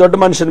 ಈ ದೊಡ್ಡ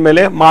ಮನುಷ್ಯನ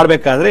ಮೇಲೆ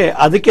ಮಾಡಬೇಕಾದ್ರೆ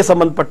ಅದಕ್ಕೆ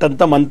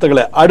ಸಂಬಂಧಪಟ್ಟಂತ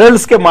ಮಂತ್ರಗಳೇ,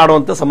 ಅಡಲ್ಟ್ಸ್ಗೆ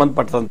ಮಾಡುವಂತ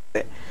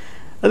ಸಂಬಂಧಪಟ್ಟಂತೆ,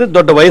 ಅದೇ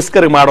ದೊಡ್ಡ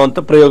ವಯಸ್ಕರಿಗೆ ಮಾಡುವಂತ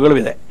ಪ್ರಯೋಗಗಳು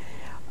ಇದೆ.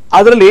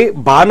 ಅದರಲ್ಲಿ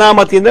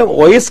ಬಾನಾಮತಿಯಿಂದ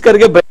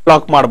ವಯಸ್ಕರಿಗೆ ಬ್ರೈನ್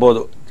ಲಾಕ್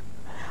ಮಾಡಬಹುದು.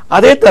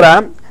 ಅದೇ ತರ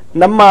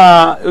ನಮ್ಮ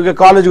ಈಗ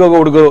ಕಾಲೇಜ್ಗೆ ಹೋಗೋ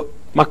ಹುಡುಗರು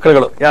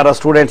ಮಕ್ಕಳುಗಳು ಯಾರ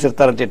ಸ್ಟೂಡೆಂಟ್ಸ್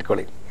ಇರ್ತಾರೆ ಅಂತ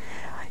ಇಟ್ಕೊಳ್ಳಿ.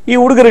 ಈ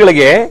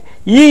ಹುಡುಗರುಗಳಿಗೆ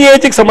ಈ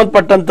ಏಜ್ಗೆ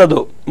ಸಂಬಂಧಪಟ್ಟಂತದ್ದು,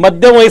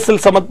 ಮಧ್ಯಮ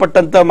ವಯಸ್ಸಲ್ಲಿ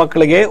ಸಂಬಂಧಪಟ್ಟಂತ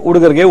ಮಕ್ಕಳಿಗೆ,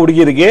 ಹುಡುಗರಿಗೆ,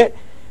 ಹುಡುಗಿರಿಗೆ,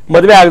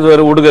 ಮದುವೆ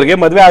ಆಗದವರು ಹುಡುಗರಿಗೆ,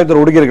 ಮದುವೆ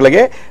ಆಗದವರು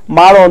ಹುಡುಗಿರುಗಳಿಗೆ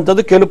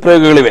ಮಾಡುವಂತದ್ದು ಕೆಲವು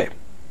ಪ್ರಯೋಗಗಳಿವೆ.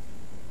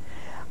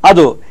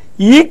 ಅದು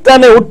ಈಗ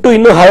ತಾನೇ ಹುಟ್ಟು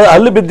ಇನ್ನು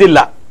ಹಲ್ಲು ಬಿದ್ದಿಲ್ಲ,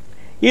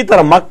 ಈ ತರ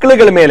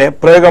ಮಕ್ಕಳುಗಳ ಮೇಲೆ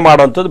ಪ್ರಯೋಗ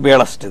ಮಾಡುವಂಥದ್ದು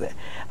ಬೇಳಷ್ಟಿದೆ.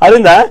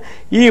 ಅದರಿಂದ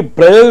ಈ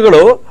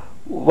ಪ್ರಯೋಗಗಳು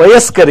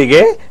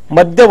ವಯಸ್ಕರಿಗೆ,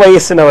 ಮಧ್ಯ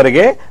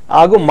ವಯಸ್ಸಿನವರಿಗೆ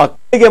ಹಾಗೂ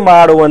ಮಕ್ಕಳಿಗೆ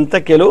ಮಾಡುವಂತ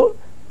ಕೆಲವು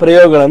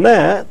ಪ್ರಯೋಗಗಳನ್ನ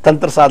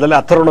ತಂತ್ರಸಾಧನೆ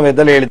ಅಥರ್ವಣ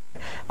ವೇದದಲ್ಲಿ ಹೇಳಿದೆ.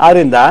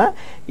 ಆದ್ರಿಂದ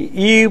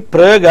ಈ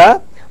ಪ್ರಯೋಗ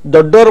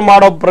ದೊಡ್ಡವರು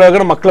ಮಾಡೋ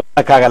ಪ್ರಯೋಗ ಮಕ್ಕಳು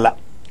ಮಾಡೋಕ್ಕಾಗಲ್ಲ,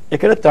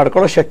 ಯಾಕಂದ್ರೆ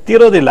ತಡ್ಕೊಳ್ಳೋ ಶಕ್ತಿ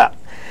ಇರೋದಿಲ್ಲ.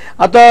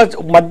 ಅಥವಾ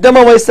ಮಧ್ಯಮ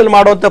ವಯಸ್ಸಲ್ಲಿ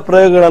ಮಾಡುವಂತ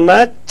ಪ್ರಯೋಗಗಳನ್ನ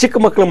ಚಿಕ್ಕ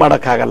ಮಕ್ಕಳು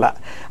ಮಾಡೋಕ್ಕಾಗಲ್ಲ.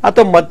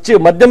 ಅಥವಾ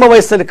ಮಧ್ಯಮ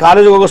ವಯಸ್ಸಲ್ಲಿ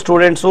ಕಾಲೇಜಿಗೆ ಹೋಗೋ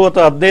ಸ್ಟೂಡೆಂಟ್ಸು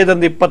ಅಥವಾ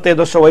 15-25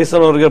 ವರ್ಷ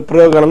ವಯಸ್ಸಿನವರಿಗೆ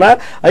ಪ್ರಯೋಗಗಳನ್ನ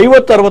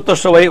 50-60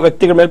 ವರ್ಷ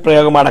ವ್ಯಕ್ತಿಗಳ ಮೇಲೆ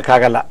ಪ್ರಯೋಗ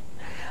ಮಾಡೋಕ್ಕಾಗಲ್ಲ.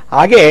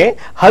 ಹಾಗೆ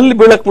ಹಲ್ಲು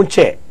ಬೀಳಕ್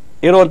ಮುಂಚೆ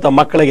ಇರುವಂತ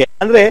ಮಕ್ಕಳಿಗೆ,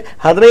 ಅಂದ್ರೆ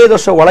 15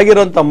 ವರ್ಷ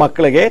ಒಳಗಿರುವಂತ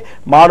ಮಕ್ಕಳಿಗೆ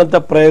ಮಾಡುವಂತ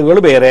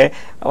ಪ್ರಯೋಗಗಳು ಬೇರೆ,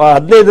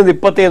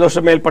 15-25 ವರ್ಷ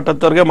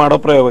ಮೇಲ್ಪಟ್ಟಂತವ್ರಿಗೆ ಮಾಡೋ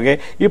ಪ್ರಯೋಗಕ್ಕೆ,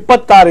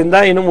 26ರಿಂದ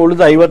ಇನ್ನು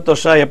ಉಳಿದ 50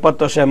 ವರ್ಷ,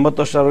 70 ವರ್ಷ,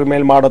 80 ವರ್ಷ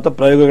ಮೇಲೆ ಮಾಡುವಂತ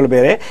ಪ್ರಯೋಗಗಳು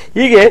ಬೇರೆ.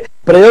 ಹೀಗೆ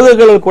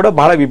ಪ್ರಯೋಗಗಳು ಕೂಡ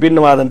ಬಹಳ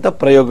ವಿಭಿನ್ನವಾದಂತ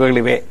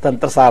ಪ್ರಯೋಗಗಳಿವೆ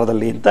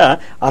ತಂತ್ರಸಾರದಲ್ಲಿ ಅಂತ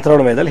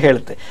ಅಥರ್ವಣ ವೇದದಲ್ಲಿ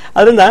ಹೇಳುತ್ತೆ.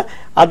 ಅದರಿಂದ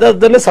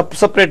ಅದನ್ನೇ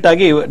ಸಪ್ರೇಟ್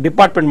ಆಗಿ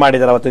ಡಿಪಾರ್ಟ್ಮೆಂಟ್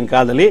ಮಾಡಿದ್ದಾರೆ ಅವತ್ತಿನ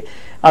ಕಾಲದಲ್ಲಿ.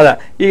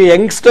 ಈಗ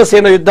ಯಂಗ್ಸ್ಟರ್ಸ್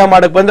ಏನೋ ಯುದ್ಧ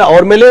ಮಾಡಕ್ ಬಂದ್ರೆ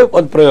ಅವ್ರ ಮೇಲೆ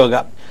ಒಂದು ಪ್ರಯೋಗ,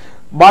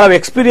 ಬಹಳ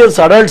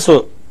ಎಕ್ಸ್ಪೀರಿಯನ್ಸ್ ಅಡಲ್ಟ್ಸ್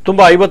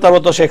ತುಂಬಾ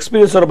 50-60 ವರ್ಷ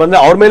ಎಕ್ಸ್ಪೀರಿಯನ್ಸ್ ಅವರು ಬಂದ್ರೆ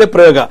ಅವ್ರ ಮೇಲೆ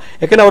ಪ್ರಯೋಗ.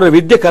 ಯಾಕಂದ್ರೆ ಅವ್ರ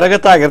ವಿದ್ಯೆ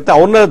ಕರಗತ ಆಗಿರುತ್ತೆ,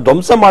 ಅವ್ರನ್ನ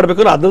ಧ್ವಂಸ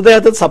ಮಾಡ್ಬೇಕು, ಅದರದೇ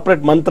ಆದ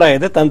ಸಪರೇಟ್ ಮಂತ್ರ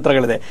ಇದೆ,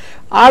 ತಂತ್ರಗಳಿದೆ.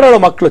 ಆಡೋ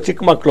ಮಕ್ಕಳು,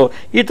 ಚಿಕ್ಕ ಮಕ್ಕಳು,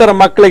 ಈ ತರ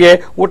ಮಕ್ಕಳಿಗೆ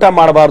ಊಟ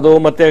ಮಾಡಬಾರ್ದು,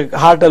 ಮತ್ತೆ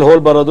ಹಾರ್ಟ್ ಅಲ್ಲಿ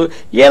ಹೋಲ್ ಬರೋದು,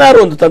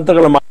 ಏನಾದ್ರು ಒಂದು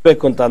ತಂತ್ರಗಳನ್ನ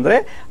ಮಾಡಬೇಕು ಅಂತಂದ್ರೆ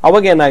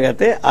ಅವಾಗ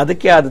ಏನಾಗತ್ತೆ,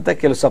 ಅದಕ್ಕೆ ಆದಂತ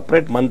ಕೆಲವು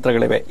ಸಪರೇಟ್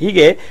ಮಂತ್ರಗಳಿವೆ.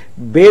 ಹೀಗೆ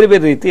ಬೇರೆ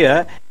ಬೇರೆ ರೀತಿಯ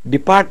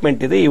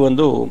ಡಿಪಾರ್ಟ್ಮೆಂಟ್ ಇದೆ ಈ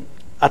ಒಂದು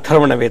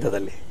ಅಥರ್ವಣ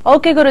ವೇದದಲ್ಲಿ.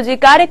 ಓಕೆ ಗುರುಜಿ,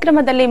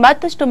 ಕಾರ್ಯಕ್ರಮದಲ್ಲಿ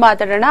ಮತ್ತಷ್ಟು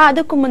ಮಾತಾಡೋಣ.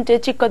 ಅದಕ್ಕೂ ಮುಂಚೆ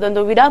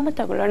ಚಿಕ್ಕದೊಂದು ವಿರಾಮ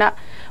ತಗೊಳ್ಳೋಣ.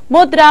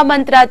 ಮುದ್ರಾ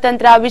ಮಂತ್ರ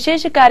ತಂತ್ರ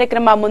ವಿಶೇಷ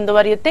ಕಾರ್ಯಕ್ರಮ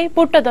ಮುಂದುವರಿಯುತ್ತೆ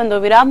ಪುಟ್ಟದೊಂದು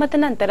ವಿರಾಮದ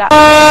ನಂತರ.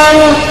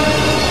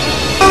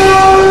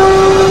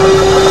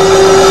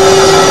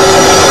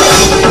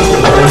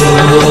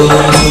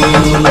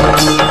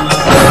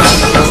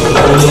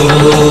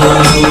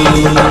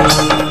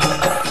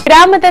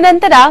 ವಿರಾಮದ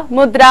ನಂತರ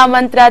ಮುದ್ರಾ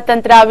ಮಂತ್ರ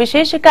ತಂತ್ರ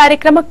ವಿಶೇಷ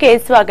ಕಾರ್ಯಕ್ರಮಕ್ಕೆ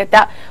ಸ್ವಾಗತ.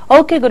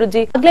 ಓಕೆ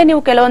ಗುರುಜಿ, ಆಗ್ಲೇ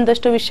ನೀವು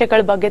ಕೆಲವೊಂದಷ್ಟು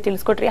ವಿಷಯಗಳ ಬಗ್ಗೆ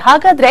ತಿಳಿಸ್ಕೊಟ್ರಿ.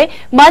 ಹಾಗಾದ್ರೆ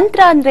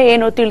ಮಂತ್ರ ಅಂದ್ರೆ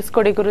ಏನು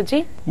ತಿಳಿಸ್ಕೊಡಿ ಗುರುಜಿ.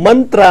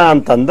 ಮಂತ್ರ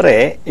ಅಂತಂದ್ರೆ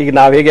ಈಗ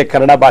ನಾವ್ ಹೇಗೆ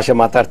ಕನ್ನಡ ಭಾಷೆ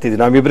ಮಾತಾಡ್ತಿದ್ವಿ,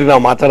 ನಾವಿಬ್ರಿಗೆ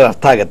ನಾವು ಮಾತಾಡೋದು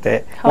ಅರ್ಥ ಆಗತ್ತೆ,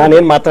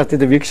 ನಾನೇನ್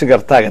ಮಾತಾಡ್ತಿದ್ವಿ ವೀಕ್ಷಕ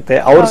ಅರ್ಥ ಆಗತ್ತೆ,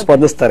 ಅವ್ರು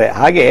ಸ್ಪಂದಿಸ್ತಾರೆ.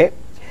 ಹಾಗೆ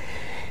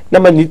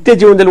ನಮ್ಮ ನಿತ್ಯ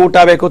ಜೀವನದಲ್ಲಿ ಊಟ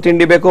ಬೇಕು,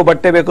 ತಿಂಡಿ ಬೇಕು,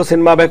 ಬಟ್ಟೆ ಬೇಕು,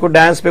 ಸಿನಿಮಾ ಬೇಕು,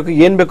 ಡ್ಯಾನ್ಸ್ ಬೇಕು,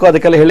 ಏನ್ ಬೇಕು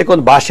ಅದಕ್ಕೆಲ್ಲ ಹೇಳಿಕ್ಕೆ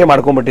ಒಂದು ಭಾಷೆ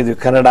ಮಾಡ್ಕೊಂಡ್ಬಿಟ್ಟಿದ್ವಿ,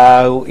 ಕನ್ನಡ,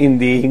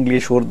 ಹಿಂದಿ,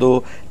 ಇಂಗ್ಲಿಷ್, ಉರ್ದು,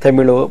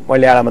 ತಮಿಳು,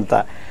 ಮಲಯಾಳಂ ಅಂತ.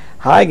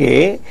 ಹಾಗೆ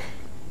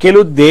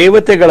ಕೆಲವು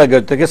ದೇವತೆಗಳ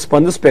ಜೊತೆಗೆ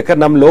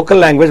ಸ್ಪಂದಿಸ್ಬೇಕಾದ್ರೆ ನಮ್ಮ ಲೋಕಲ್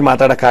ಲ್ಯಾಂಗ್ವೇಜ್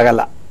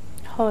ಮಾತಾಡಕ್ಕಾಗಲ್ಲ,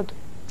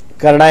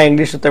 ಕನ್ನಡ,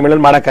 ಇಂಗ್ಲಿಷ್,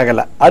 ತಮಿಳಲ್ಲಿ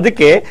ಮಾಡಕ್ಕಾಗಲ್ಲ.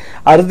 ಅದಕ್ಕೆ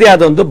ಅರ್ಧೇ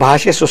ಆದ ಒಂದು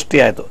ಭಾಷೆ ಸೃಷ್ಟಿ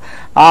ಆಯ್ತು.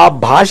 ಆ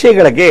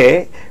ಭಾಷೆಗಳಿಗೆ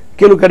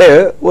ಕೆಲವು ಕಡೆ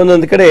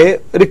ಒಂದೊಂದು ಕಡೆ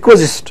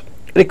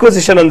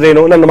ರಿಕ್ವಸಿಷನ್ ಅಂದ್ರೆ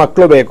ಏನು, ನನ್ನ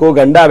ಮಕ್ಕಳು ಬೇಕು,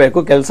 ಗಂಡ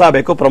ಬೇಕು, ಕೆಲಸ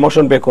ಬೇಕು,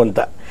 ಪ್ರಮೋಷನ್ ಬೇಕು ಅಂತ.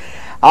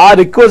 ಆ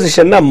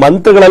ರಿಕ್ವಸಿಷನ್ ನ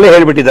ಮಂತ್ರಗಳಲ್ಲೇ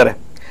ಹೇಳ್ಬಿಟ್ಟಿದ್ದಾರೆ.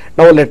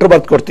 ನಾವು ಲೆಟರ್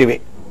ಬರ್ದು ಕೊಡ್ತೀವಿ,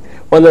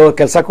 ಒಂದು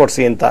ಕೆಲಸ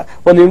ಕೊಡ್ಸಿ ಅಂತ,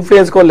 ಒಂದು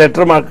ಇನ್ಫ್ಲೂಯೆನ್ಸ್ಗೆ ಒಂದು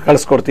ಲೆಟರ್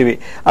ಕಳಿಸ್ಕೊಡ್ತೀವಿ,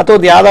 ಅಥವಾ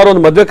ಒಂದು ಯಾವ್ದಾದ್ರು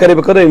ಒಂದು ಮದುವೆ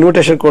ಕರಿಬೇಕಾದ್ರೆ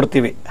ಇನ್ವಿಟೇಷನ್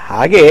ಕೊಡ್ತೀವಿ.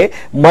 ಹಾಗೆ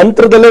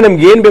ಮಂತ್ರದಲ್ಲೇ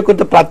ನಮ್ಗೆ ಏನ್ ಬೇಕು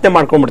ಅಂತ ಪ್ರಾರ್ಥನೆ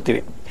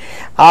ಮಾಡ್ಕೊಂಡ್ಬಿಡ್ತೀವಿ.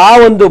 ಆ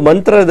ಒಂದು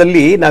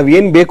ಮಂತ್ರದಲ್ಲಿ ನಾವ್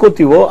ಏನ್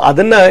ಬೇಕೋತೀವೋ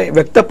ಅದನ್ನ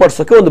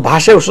ವ್ಯಕ್ತಪಡಿಸೋಕೆ ಒಂದು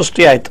ಭಾಷೆ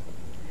ಸೃಷ್ಟಿ ಆಯ್ತು.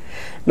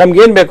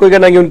 ನಮ್ಗೇನ್ ಬೇಕು, ಈಗ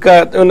ನಂಗೆ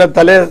ಇವನ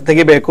ತಲೆ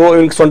ತೆಗಿಬೇಕು,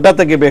 ಇವ್ನಿಗೆ ಸೊಂಟ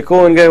ತೆಗಿಬೇಕು,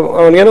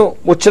 ಅವನಿಗೇನು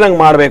ಮುಚ್ಚನಂಗ್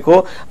ಮಾಡ್ಬೇಕು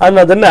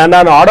ಅನ್ನೋದನ್ನ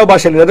ನಾನು ಆಡೋ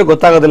ಭಾಷೆಯಲ್ಲಿ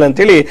ಗೊತ್ತಾಗೋದಿಲ್ಲ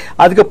ಅಂತೇಳಿ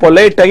ಅದಕ್ಕೆ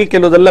ಪೊಲೈಟ್ ಆಗಿ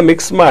ಕೆಲವುದೆಲ್ಲ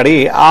ಮಿಕ್ಸ್ ಮಾಡಿ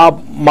ಆ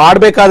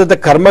ಮಾಡಬೇಕಾದ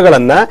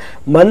ಕರ್ಮಗಳನ್ನ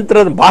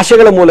ಮಂತ್ರದ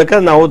ಭಾಷೆಗಳ ಮೂಲಕ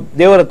ನಾವು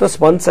ದೇವರ ಹತ್ರ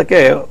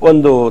ಸ್ಪಂದಿಸಕ್ಕೆ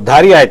ಒಂದು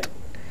ದಾರಿ ಆಯ್ತು.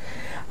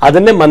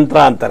 ಅದನ್ನೇ ಮಂತ್ರ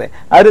ಅಂತಾರೆ.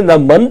 ಅದರಿಂದ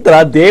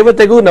ಮಂತ್ರ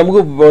ದೇವತೆಗೂ ನಮಗೂ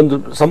ಒಂದು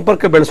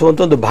ಸಂಪರ್ಕ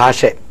ಬೆಳೆಸುವಂತ ಒಂದು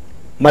ಭಾಷೆ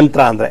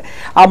ಮಂತ್ರ ಅಂದ್ರೆ.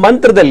 ಆ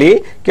ಮಂತ್ರದಲ್ಲಿ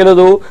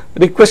ಕೆಲವು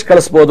ರಿಕ್ವೆಸ್ಟ್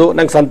ಕಳಿಸ್ಬೋದು,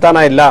 ನಂಗೆ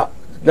ಸಂತಾನ ಇಲ್ಲ,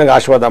 ನಂಗೆ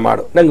ಆಶೀರ್ವಾದ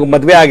ಮಾಡು, ನಂಗೆ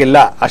ಮದ್ವೆ ಆಗಿಲ್ಲ,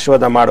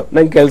 ಆಶೀರ್ವಾದ ಮಾಡು,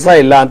 ನಂಗೆ ಕೆಲಸ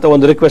ಇಲ್ಲ ಅಂತ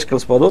ಒಂದು ರಿಕ್ವೆಸ್ಟ್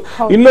ಕಳಿಸ್ಬೋದು.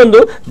 ಇನ್ನೊಂದು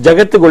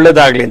ಜಗತ್ತಿಗೆ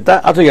ಒಳ್ಳೇದಾಗ್ಲಿ ಅಂತ,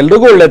 ಅಥವಾ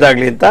ಎಲ್ರಿಗೂ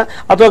ಒಳ್ಳೇದಾಗ್ಲಿ ಅಂತ,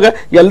 ಅಥವಾ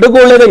ಎಲ್ರಿಗೂ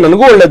ಒಳ್ಳೇದಾಗ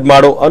ನನಗೂ ಒಳ್ಳೇದ್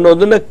ಮಾಡು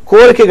ಅನ್ನೋದನ್ನ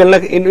ಕೋರಿಕೆಗಳನ್ನ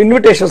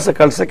ಇನ್ವಿಟೇಷನ್ಸ್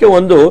ಕಳ್ಸಕ್ಕೆ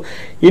ಒಂದು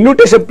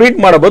ಇನ್ವಿಟೇಷನ್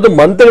ಪ್ರಿಂಟ್ ಮಾಡಬಹುದು,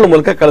 ಮಂತ್ರಗಳ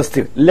ಮೂಲಕ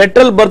ಕಳಿಸ್ತೀವಿ.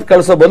 ಲೆಟರ್ ಬರ್ದು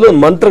ಕಳಿಸೋ ಬದಲು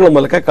ಒಂದು ಮಂತ್ರಗಳ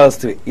ಮೂಲಕ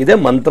ಕಳಿಸ್ತೀವಿ. ಇದೇ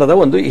ಮಂತ್ರದ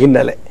ಒಂದು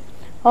ಹಿನ್ನೆಲೆ.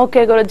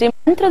 ಓಕೆ ಗುರುಜಿ,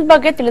 ಮಂತ್ರದ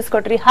ಬಗ್ಗೆ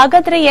ತಿಳಿಸ್ಕೊಟ್ರಿ.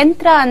 ಹಾಗಾದ್ರೆ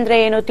ಯಂತ್ರ ಅಂದ್ರೆ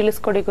ಏನು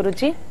ತಿಳಿಸ್ಕೊಡಿ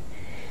ಗುರುಜಿ.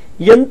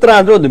 ಯಂತ್ರ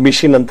ಅಂದ್ರೆ ಒಂದು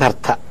ಮಿಷಿನ್ ಅಂತ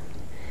ಅರ್ಥ.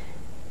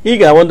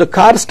 ಈಗ ಒಂದು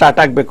ಕಾರ್ ಸ್ಟಾರ್ಟ್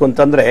ಆಗ್ಬೇಕು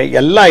ಅಂತಂದ್ರೆ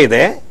ಎಲ್ಲ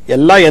ಇದೆ,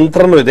 ಎಲ್ಲ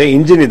ಯಂತ್ರನೂ ಇದೆ,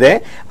 ಇಂಜಿನ್ ಇದೆ.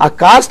 ಆ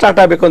ಕಾರ್ ಸ್ಟಾರ್ಟ್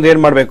ಆಗ್ಬೇಕು ಅಂದ್ರೆ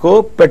ಏನ್ ಮಾಡ್ಬೇಕು?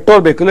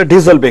 ಪೆಟ್ರೋಲ್ ಬೇಕು, ಇಲ್ಲ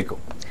ಡೀಸೆಲ್ ಬೇಕು.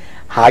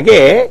 ಹಾಗೆ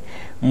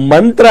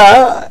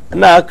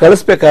ಮಂತ್ರನ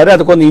ಕಳಿಸ್ಬೇಕಾದ್ರೆ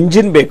ಅದಕ್ಕೊಂದು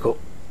ಇಂಜಿನ್ ಬೇಕು,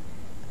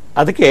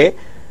 ಅದಕ್ಕೆ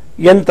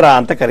ಯಂತ್ರ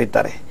ಅಂತ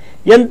ಕರೀತಾರೆ.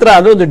 ಯಂತ್ರ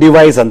ಅಂದ್ರೆ ಒಂದು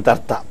ಡಿವೈಸ್ ಅಂತ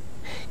ಅರ್ಥ.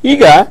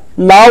 ಈಗ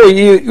ನಾವು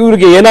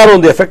ಇವ್ರಿಗೆ ಏನಾದ್ರು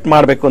ಒಂದು ಎಫೆಕ್ಟ್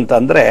ಮಾಡಬೇಕು ಅಂತ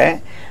ಅಂದ್ರೆ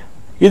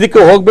ಇದಕ್ಕೆ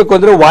ಹೋಗ್ಬೇಕು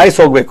ಅಂದ್ರೆ ವಾಯ್ಸ್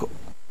ಹೋಗ್ಬೇಕು,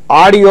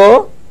 ಆಡಿಯೋ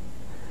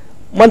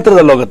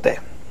ಮಂತ್ರದಲ್ಲಿ ಹೋಗುತ್ತೆ.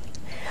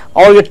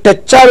 ಅವ್ರಿಗೆ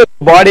ಟಚ್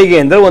ಆಗಬೇಕು ಬಾಡಿಗೆ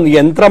ಅಂದ್ರೆ ಒಂದು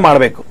ಯಂತ್ರ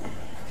ಮಾಡಬೇಕು.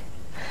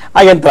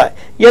 ಆ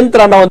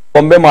ಯಂತ್ರನ ಒಂದು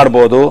ಬೊಂಬೆ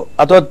ಮಾಡ್ಬೋದು,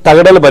 ಅಥವಾ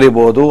ತಗಡಲ್ಲಿ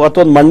ಬರಿಬಹುದು,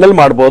 ಅಥವಾ ಒಂದು ಮಣ್ಣಲ್ಲಿ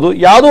ಮಾಡ್ಬೋದು,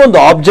 ಯಾವುದೋ ಒಂದು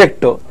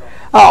ಆಬ್ಜೆಕ್ಟ್.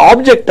 ಆ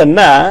ಆಬ್ಜೆಕ್ಟ್ ಅನ್ನ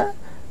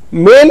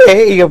ಮೇಲೆ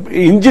ಈಗ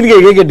ಇಂಜಿನ್ಗೆ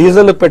ಹೇಗೆ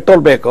ಡೀಸೆಲ್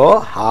ಪೆಟ್ರೋಲ್ ಬೇಕೋ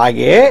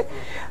ಹಾಗೆ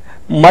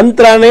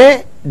ಮಂತ್ರನೇ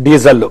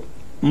ಡೀಸೆಲ್,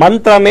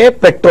 ಮಂತ್ರನೇ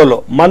ಪೆಟ್ರೋಲು,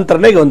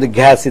 ಮಂತ್ರನೇ ಒಂದು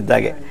ಗ್ಯಾಸ್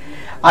ಇದ್ದಾಗೆ.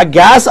 ಆ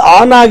ಗ್ಯಾಸ್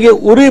ಆನ್ ಆಗಿ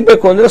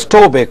ಉರಿಬೇಕು ಅಂದ್ರೆ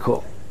ಸ್ಟೋವ್ ಬೇಕು,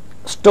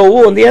 ಸ್ಟೋವ್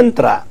ಒಂದು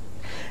ಯಂತ್ರ.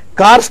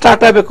 ಕಾರ್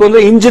ಸ್ಟಾರ್ಟ್ ಆಗಬೇಕು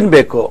ಅಂದ್ರೆ ಇಂಜಿನ್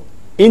ಬೇಕು,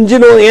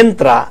 ಇಂಜಿನ್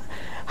ಯಂತ್ರ.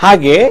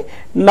 ಹಾಗೆ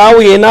ನಾವು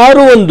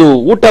ಏನಾದ್ರು ಒಂದು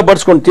ಊಟ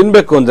ಬಡಿಸ್ಕೊಂಡು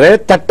ತಿನ್ಬೇಕು ಅಂದ್ರೆ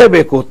ತಟ್ಟೆ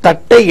ಬೇಕು,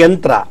 ತಟ್ಟೆ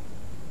ಯಂತ್ರ.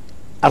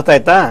 ಅರ್ಥ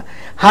ಆಯ್ತಾ?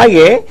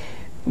 ಹಾಗೆ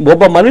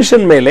ಒಬ್ಬ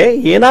ಮನುಷ್ಯನ ಮೇಲೆ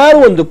ಏನಾದ್ರು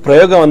ಒಂದು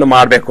ಪ್ರಯೋಗವನ್ನು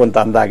ಮಾಡಬೇಕು ಅಂತ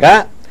ಅಂದಾಗ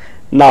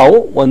ನಾವು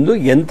ಒಂದು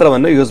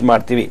ಯಂತ್ರವನ್ನು ಯೂಸ್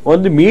ಮಾಡ್ತೀವಿ.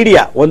 ಒಂದು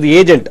ಮೀಡಿಯಾ, ಒಂದು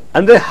ಏಜೆಂಟ್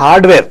ಅಂದ್ರೆ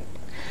ಹಾರ್ಡ್ವೇರ್,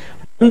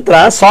 ಯಂತ್ರ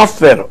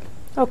ಸಾಫ್ಟ್ವೇರ್,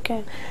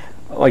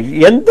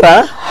 ಯಂತ್ರ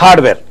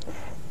ಹಾರ್ಡ್ವೇರ್.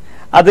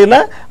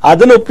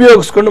 ಅದನ್ನು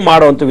ಉಪಯೋಗಿಸ್ಕೊಂಡು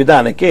ಮಾಡುವಂತ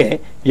ವಿಧಾನಕ್ಕೆ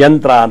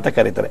ಯಂತ್ರ ಅಂತ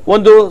ಕರೀತಾರೆ.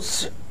 ಒಂದು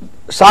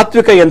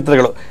ಸಾತ್ವಿಕ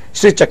ಯಂತ್ರಗಳು,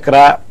 ಶ್ರೀಚಕ್ರ,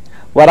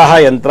 ವರಹ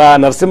ಯಂತ್ರ,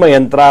 ನರಸಿಂಹ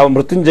ಯಂತ್ರ,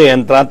 ಮೃತ್ಯುಂಜಯ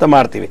ಯಂತ್ರ ಅಂತ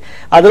ಮಾಡ್ತೀವಿ.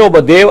 ಅದರ ಒಬ್ಬ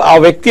ಆ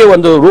ವ್ಯಕ್ತಿಯ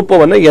ಒಂದು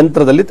ರೂಪವನ್ನು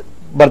ಯಂತ್ರದಲ್ಲಿ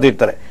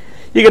ಬರೆದಿರ್ತಾರೆ.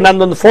 ಈಗ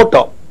ನಂದೊಂದು ಫೋಟೋ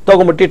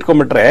ತಗೊಂಬಿಟ್ಟು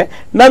ಇಟ್ಕೊಂಡ್ಬಿಟ್ರೆ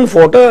ನನ್ನ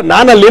ಫೋಟೋ,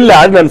 ನಾನಲ್ಲಿಲ್ಲ,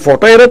 ನನ್ನ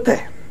ಫೋಟೋ ಇರುತ್ತೆ,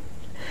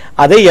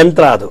 ಅದೇ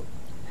ಯಂತ್ರ ಅದು.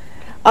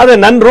 ಆದ್ರೆ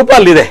ನನ್ನ ರೂಪ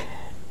ಅಲ್ಲಿದೆ.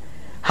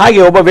 ಹಾಗೆ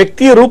ಒಬ್ಬ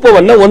ವ್ಯಕ್ತಿಯ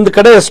ರೂಪವನ್ನು ಒಂದು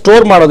ಕಡೆ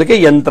ಸ್ಟೋರ್ ಮಾಡೋದಕ್ಕೆ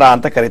ಯಂತ್ರ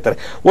ಅಂತ ಕರೀತಾರೆ.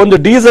 ಒಂದು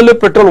ಡೀಸೆಲ್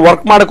ಪೆಟ್ರೋಲ್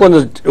ವರ್ಕ್ ಮಾಡಕ್ಕೆ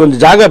ಒಂದು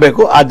ಜಾಗ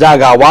ಬೇಕು, ಆ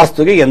ಜಾಗ, ಆ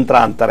ವಾಸ್ತುಗೆ ಯಂತ್ರ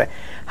ಅಂತಾರೆ.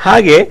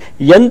 ಹಾಗೆ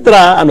ಯಂತ್ರ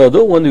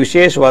ಅನ್ನೋದು ಒಂದು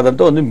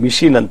ವಿಶೇಷವಾದಂತ ಒಂದು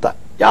ಮಿಷಿನ್ ಅಂತ.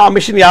 ಆ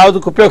ಮಿಷಿನ್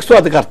ಯಾವ್ದಕ್ಕೆ ಉಪಯೋಗಿಸೋ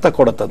ಅದಕ್ಕೆ ಅರ್ಥ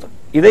ಕೊಡುತ್ತದು,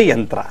 ಇದೇ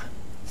ಯಂತ್ರ.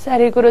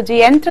 ಸರಿ ಗುರುಜಿ,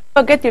 ಯಂತ್ರ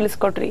ಬಗ್ಗೆ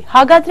ತಿಳಿಸ್ಕೊಟ್ರಿ.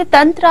 ಹಾಗಾದ್ರೆ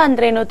ತಂತ್ರ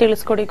ಅಂದ್ರೆ ಏನೋ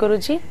ತಿಳಿಸ್ಕೊಡಿ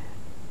ಗುರುಜಿ.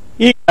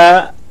 ಈಗ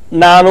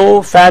ನಾನು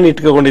ಫ್ಯಾನ್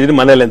ಇಟ್ಕೊಂಡಿದ್ದೀನಿ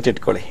ಮನೇಲಿ ಅಂತ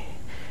ಇಟ್ಕೊಳ್ಳಿ.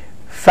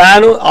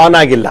 ಫ್ಯಾನು ಆನ್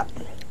ಆಗಿಲ್ಲ.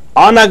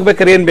 ಆನ್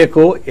ಆಗ್ಬೇಕಾದ್ರೆ ಏನ್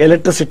ಬೇಕು?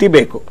 ಎಲೆಕ್ಟ್ರಿಸಿಟಿ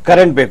ಬೇಕು,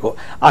 ಕರೆಂಟ್ ಬೇಕು.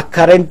 ಆ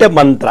ಕರೆಂಟೇ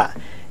ಮಂತ್ರ.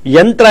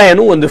 ಯಂತ್ರ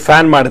ಏನು? ಒಂದು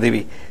ಫ್ಯಾನ್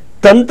ಮಾಡಿದೀವಿ.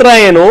 ತಂತ್ರ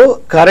ಏನು?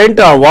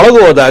 ಕರೆಂಟ್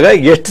ಒಳಗೆ ಹೋದಾಗ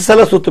ಎಷ್ಟು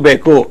ಸಲ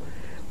ಸುತ್ತಬೇಕು,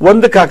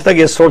 ಒಂದಕ್ಕೆ ಹಾಕಿದಾಗ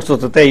ಎಷ್ಟು ರೌಂಡ್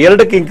ಸುತ್ತುತ್ತೆ,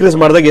 ಎರಡಕ್ಕೆ ಇನ್ಕ್ರೀಸ್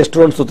ಮಾಡಿದಾಗ ಎಷ್ಟು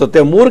ರೌಂಡ್ ಸುತ್ತುತ್ತೆ,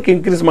 ಮೂರಕ್ಕೆ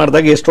ಇನ್ಕ್ರೀಸ್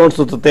ಮಾಡಿದಾಗ ಎಷ್ಟು ರೌಂಡ್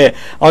ಸುತ್ತುತ್ತೆ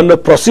ಅನ್ನೋ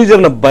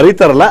ಪ್ರೊಸೀಜರ್ನ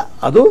ಬರೀತಾರಲ್ಲ,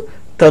 ಅದು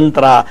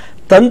ತಂತ್ರ.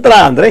 ತಂತ್ರ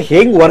ಅಂದ್ರೆ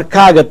ಹೆಂಗ್ ವರ್ಕ್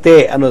ಆಗತ್ತೆ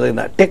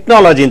ಅನ್ನೋದನ್ನ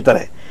ಟೆಕ್ನಾಲಜಿ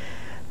ಅಂತಾರೆ.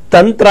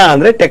 ತಂತ್ರ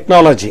ಅಂದ್ರೆ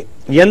ಟೆಕ್ನಾಲಜಿ,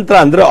 ಯಂತ್ರ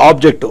ಅಂದ್ರೆ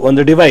ಆಬ್ಜೆಕ್ಟ್,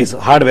 ಒಂದು ಡಿವೈಸ್,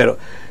 ಹಾರ್ಡ್ವೇರ್.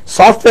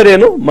 ಸಾಫ್ಟ್ವೇರ್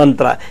ಏನು?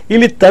 ಮಂತ್ರ.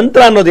 ಇಲ್ಲಿ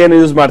ತಂತ್ರ ಅನ್ನೋದು ಏನು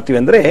ಯೂಸ್ ಮಾಡ್ತೀವಿ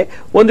ಅಂದ್ರೆ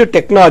ಒಂದು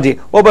ಟೆಕ್ನಾಲಜಿ.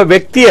 ಒಬ್ಬ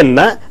ವ್ಯಕ್ತಿಯನ್ನ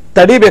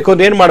ತಡಿಬೇಕು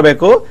ಅಂದ್ರೆ ಏನ್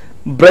ಮಾಡ್ಬೇಕು?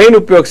 ಬ್ರೈನ್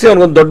ಉಪಯೋಗಿಸಿ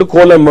ಅವನಿಗೊಂದು ದೊಡ್ಡ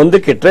ಕೋಲನ್ನು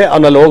ಮುಂದಕ್ಕೆ ಇಟ್ರೆ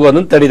ಅವನಲ್ಲಿ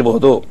ಹೋಗೋದನ್ನ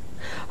ತಡಿಬಹುದು.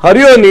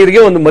 ಹರಿಯೋ ನೀರಿಗೆ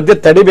ಒಂದು ಮಧ್ಯೆ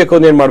ತಡಿಬೇಕು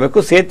ಅಂದ್ರೆ ಏನ್ ಮಾಡ್ಬೇಕು?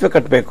 ಸೇತುವೆ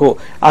ಕಟ್ಟಬೇಕು.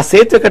 ಆ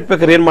ಸೇತುವೆ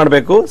ಕಟ್ಟಬೇಕಾದ್ರೆ ಏನ್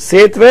ಮಾಡ್ಬೇಕು?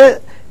 ಸೇತುವೆ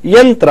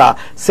ಯಂತ್ರ.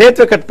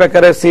 ಸೇತುವೆ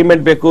ಕಟ್ಟಬೇಕಾದ್ರೆ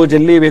ಸಿಮೆಂಟ್ ಬೇಕು,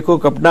 ಜಲ್ಲಿ ಬೇಕು,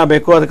 ಕಬ್ಬಿಣ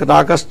ಬೇಕು, ಅದಕ್ಕೆ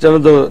ಸಾಕಷ್ಟು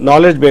ಜನದ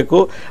ನಾಲೆಡ್ಜ್ ಬೇಕು.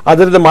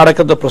 ಅದರಿಂದ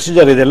ಮಾಡಕ್ಕಂತ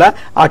ಪ್ರೊಸೀಜರ್ ಇದೆಯಲ್ಲ,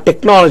 ಆ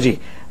ಟೆಕ್ನಾಲಜಿ,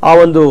 ಆ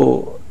ಒಂದು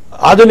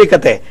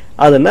ಆಧುನಿಕತೆ,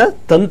 ಅದನ್ನ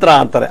ತಂತ್ರ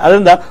ಅಂತಾರೆ.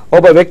 ಅದರಿಂದ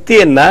ಒಬ್ಬ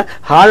ವ್ಯಕ್ತಿಯನ್ನ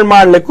ಹಾಳು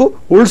ಮಾಡ್ಲಿಕ್ಕೂ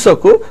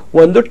ಉಳ್ಸೋಕ್ಕೂ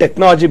ಒಂದು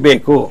ಟೆಕ್ನಾಲಜಿ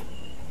ಬೇಕು,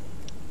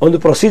 ಒಂದು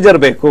ಪ್ರೊಸೀಜರ್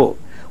ಬೇಕು,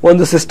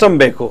 ಒಂದು ಸಿಸ್ಟಮ್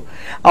ಬೇಕು.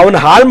 ಅವನು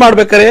ಹಾಳು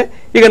ಮಾಡ್ಬೇಕಾದ್ರೆ,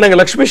 ಈಗ ನಂಗೆ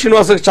ಲಕ್ಷ್ಮೀ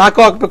ಶ್ರೀನಿವಾಸಕ್ಕೆ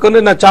ಚಾಕು ಹಾಕ್ಬೇಕು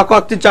ಅಂದ್ರೆ ನಾನು ಚಾಕು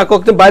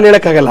ಹಾಕ್ತೀನಿ ಬಾಯಲ್ಲಿ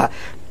ಹೇಳಕ್ಕಾಗಲ್ಲ,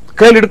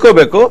 ಕೈಲಿ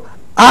ಹಿಡ್ಕೋಬೇಕು,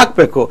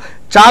 ಹಾಕ್ಬೇಕು.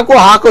 ಚಾಕು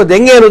ಹಾಕೋದು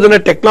ಹೆಂಗೆ ಅನ್ನೋದನ್ನ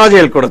ಟೆಕ್ನಾಲಜಿ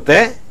ಹೇಳ್ಕೊಡುತ್ತೆ.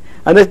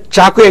 ಅಂದ್ರೆ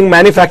ಚಾಕು ಹೆಂಗ್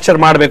ಮ್ಯಾನುಫ್ಯಾಕ್ಚರ್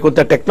ಮಾಡಬೇಕು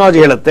ಅಂತ ಟೆಕ್ನಾಲಜಿ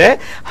ಹೇಳುತ್ತೆ.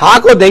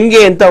 ಹಾಕೋದು ಹೆಂಗೆ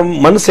ಅಂತ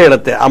ಮನಸ್ಸು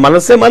ಹೇಳುತ್ತೆ, ಆ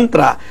ಮನಸ್ಸೇ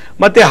ಮಂತ್ರ.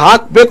 ಮತ್ತೆ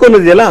ಹಾಕ್ಬೇಕು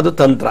ಅನ್ನೋದಿದೆಯಲ್ಲ, ಅದು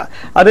ತಂತ್ರ.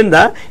 ಅದರಿಂದ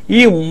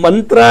ಈ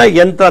ಮಂತ್ರ,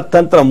 ಯಂತ್ರ,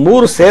 ತಂತ್ರ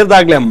ಮೂರು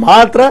ಸೇರಿದಾಗ್ಲೇ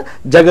ಮಾತ್ರ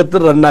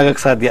ಜಗತ್ತು ರನ್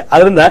ಆಗಕ್ಕೆ ಸಾಧ್ಯ.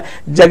 ಅದರಿಂದ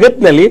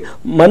ಜಗತ್ತಿನಲ್ಲಿ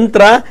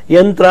ಮಂತ್ರ,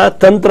 ಯಂತ್ರ,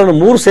 ತಂತ್ರ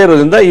ಮೂರು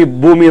ಸೇರೋದ್ರಿಂದ ಈ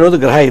ಭೂಮಿ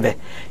ಅನ್ನೋದು ಗ್ರಹ ಇದೆ.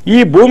 ಈ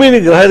ಭೂಮಿ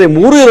ಗ್ರಹದ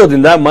ಮೂರು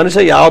ಇರೋದ್ರಿಂದ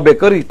ಮನುಷ್ಯ ಯಾವ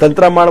ಬೇಕಾದ್ರೂ ಈ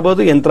ತಂತ್ರ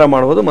ಮಾಡಬಹುದು, ಯಂತ್ರ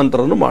ಮಾಡಬಹುದು,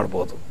 ಮಂತ್ರವನ್ನು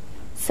ಮಾಡಬಹುದು.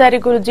 ಸರಿ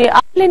ಗುರುಜಿ,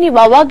 ಆಗ್ಲೇ ನೀವು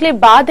ಅವಾಗ್ಲೇ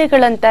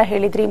ಬಾಧೆಗಳಂತ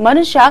ಹೇಳಿದ್ರಿ.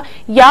 ಮನುಷ್ಯ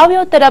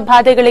ಯಾವ್ಯಾವ ತರ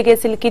ಬಾಧೆಗಳಿಗೆ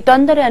ಸಿಲುಕಿ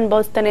ತೊಂದರೆ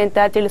ಅನುಭವಿಸ್ತಾನೆ ಅಂತ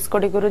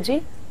ತಿಳಿಸ್ಕೊಡಿ ಗುರುಜಿ.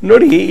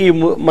 ನೋಡಿ, ಈ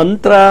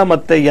ಮಂತ್ರ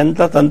ಮತ್ತೆ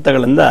ಯಂತ್ರ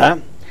ತಂತ್ರಗಳಿಂದ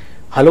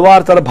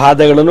ಹಲವಾರು ತರ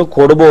ಬಾಧೆಗಳನ್ನು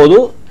ಕೊಡಬಹುದು,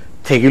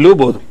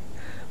 ತೆಗಿಲೂಬಹುದು.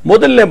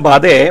 ಮೊದಲನೇ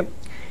ಬಾಧೆ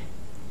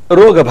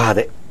ರೋಗ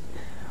ಬಾಧೆ.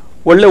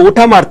 ಒಳ್ಳೆ ಊಟ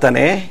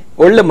ಮಾಡ್ತಾನೆ,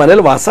 ಒಳ್ಳೆ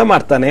ಮನೇಲಿ ವಾಸ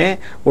ಮಾಡ್ತಾನೆ,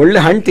 ಒಳ್ಳೆ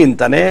ಹಣ್ಣು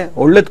ತಿಂತಾನೆ,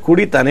 ಒಳ್ಳೇದ್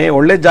ಕುಡಿತಾನೆ,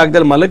 ಒಳ್ಳೆ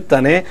ಜಾಗದಲ್ಲಿ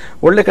ಮಲಗ್ತಾನೆ,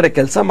 ಒಳ್ಳೆ ಕಡೆ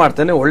ಕೆಲಸ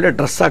ಮಾಡ್ತಾನೆ, ಒಳ್ಳೆ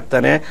ಡ್ರೆಸ್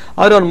ಹಾಕ್ತಾನೆ,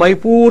 ಆದ್ರೆ ಅವನ ಮೈ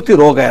ಪೂರ್ತಿ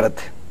ರೋಗ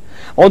ಇರುತ್ತೆ.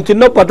 ಅವನು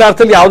ತಿನ್ನೋ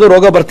ಪದಾರ್ಥದಲ್ಲಿ ಯಾವುದೋ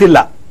ರೋಗ ಬರ್ತಿಲ್ಲ,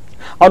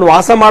 ಅವನು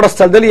ವಾಸ ಮಾಡೋ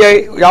ಸ್ಥಳದಲ್ಲಿ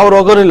ಯಾವ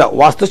ರೋಗನೂ ಇಲ್ಲ,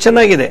 ವಾಸ್ತು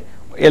ಚೆನ್ನಾಗಿದೆ,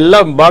 ಎಲ್ಲ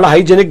ಬಹಳ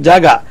ಹೈಜೆನಿಕ್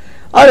ಜಾಗ,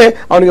 ಆದ್ರೆ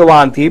ಅವನಿಗೆ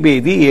ವಾಂತಿ,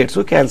 ಬೇದಿ,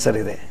 ಏಡ್ಸು, ಕ್ಯಾನ್ಸರ್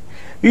ಇದೆ.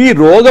 ಈ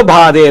ರೋಗ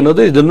ಬಾಧೆ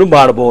ಅನ್ನೋದು ಇದನ್ನು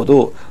ಮಾಡಬಹುದು.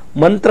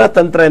 ಮಂತ್ರ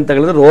ತಂತ್ರ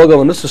ಯಂತ್ರಗಳಿಂದ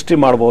ರೋಗವನ್ನು ಸೃಷ್ಟಿ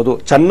ಮಾಡಬಹುದು.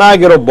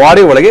 ಚೆನ್ನಾಗಿರೋ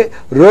ಬಾಡಿ ಒಳಗೆ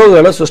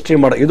ರೋಗಗಳ ಸೃಷ್ಟಿ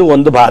ಮಾಡೋ, ಇದು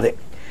ಒಂದು ಬಾಧೆ.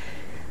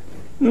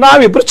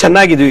 ನಾವಿಬ್ರು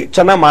ಚೆನ್ನಾಗಿದ್ದೀವಿ,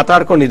 ಚೆನ್ನಾಗಿ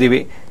ಮಾತಾಡ್ಕೊಂಡಿದೀವಿ,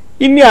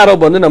 ಇನ್ಯಾರೋ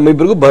ಬಂದು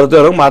ನಮ್ಮಿಬ್ರಿಗೂ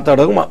ಬರೆದೋರೋ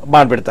ಮಾತಾಡೋದು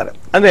ಮಾಡ್ಬಿಡ್ತಾರೆ.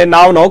 ಅಂದ್ರೆ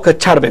ನಾವು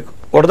ಕಚ್ಚಾಡ್ಬೇಕು,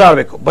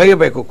 ಹೊಡೆದಾಡ್ಬೇಕು,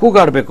 ಬೈಯಬೇಕು,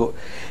 ಕೂಗಾಡ್ಬೇಕು.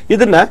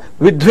 ಇದನ್ನ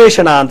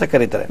ವಿದ್ವೇಷಣ ಅಂತ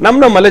ಕರೀತಾರೆ.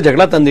 ನಮ್ಮಲ್ಲೇ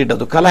ಜಗಳ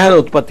ತಂದಿಟ್ಟದು, ಕಲಹನ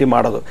ಉತ್ಪತ್ತಿ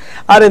ಮಾಡೋದು.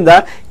 ಆದ್ರಿಂದ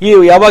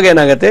ಯಾವಾಗ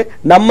ಏನಾಗುತ್ತೆ,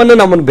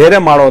 ನಮ್ಮನ್ನು ಬೇರೆ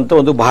ಮಾಡುವಂತ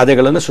ಒಂದು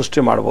ಬಾಧೆಗಳನ್ನು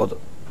ಸೃಷ್ಟಿ ಮಾಡಬಹುದು.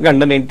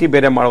 ಗಂಡನ ಹೆಂಡತಿ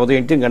ಬೇರೆ ಮಾಡ್ಬೋದು,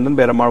 ಹೆಂಡತಿನ ಗಂಡನ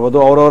ಬೇರೆ ಮಾಡ್ಬೋದು,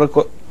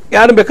 ಅವ್ರವ್ರ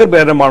ಯಾರು ಬೇಕಾದ್ರೆ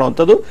ಬೇರೆ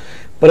ಮಾಡುವಂಥದ್ದು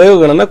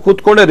ಪ್ರಯೋಗಗಳನ್ನ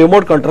ಕೂತ್ಕೊಂಡೆ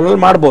ರಿಮೋಟ್ ಕಂಟ್ರೋಲ್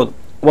ಮಾಡ್ಬೋದು.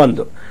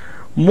 ಒಂದು.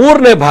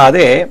 ಮೂರನೇ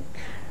ಬಾಧೆ,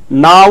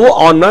 ನಾವು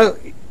ಅವನ್ನ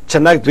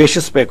ಚೆನ್ನಾಗಿ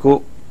ದ್ವೇಷಿಸ್ಬೇಕು.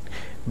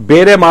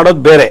 ಬೇರೆ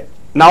ಮಾಡೋದು ಬೇರೆ,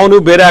 ನೀವು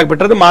ಬೇರೆ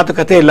ಆಗ್ಬಿಟ್ರೆ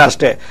ಮಾತುಕತೆ ಇಲ್ಲ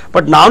ಅಷ್ಟೇ.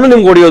 ಬಟ್ ನಾನು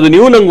ನಿಮ್ಗೆ ಹೊಡಿಯೋದು,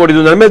 ನೀವು ನಂಗೆ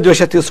ಹೊಡಿಯೋದು, ನನ್ನ ಮೇಲೆ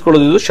ದ್ವೇಷ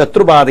ತೀರ್ಸ್ಕೊಳ್ಳೋದು, ಇದು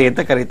ಶತ್ರುಬಾಧೆ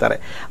ಅಂತ ಕರೀತಾರೆ.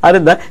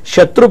 ಅದರಿಂದ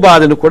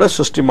ಶತ್ರುಬಾಧೆನೂ ಕೂಡ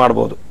ಸೃಷ್ಟಿ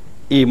ಮಾಡಬಹುದು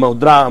ಈ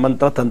ಮುದ್ರಾ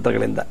ಮಂತ್ರ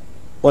ತಂತ್ರಗಳಿಂದ.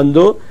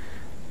 ಒಂದು,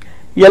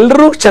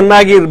 ಎಲ್ಲರೂ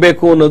ಚೆನ್ನಾಗಿ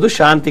ಇರಬೇಕು ಅನ್ನೋದು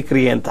ಶಾಂತಿ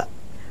ಕ್ರಿಯೆ ಅಂತ.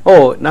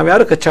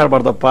 ನಾವ್ಯಾರು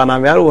ಕಚ್ಚಾಡಬಾರ್ದಪ್ಪ,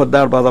 ನಾವ್ಯಾರು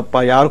ಒದ್ದಾಡಬಾರ್ದಪ್ಪ,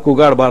 ಯಾರು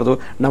ಕೂಗಾಡಬಾರ್ದು,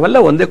 ನಾವೆಲ್ಲ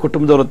ಒಂದೇ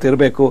ಕುಟುಂಬದವ್ರ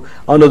ಇರಬೇಕು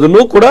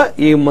ಅನ್ನೋದನ್ನು ಕೂಡ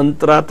ಈ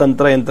ಮಂತ್ರ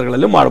ತಂತ್ರ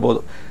ಯಂತ್ರಗಳಲ್ಲಿ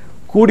ಮಾಡಬಹುದು.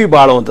 ಕೂಡಿ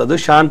ಬಾಳುವಂಥದ್ದು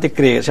ಶಾಂತಿ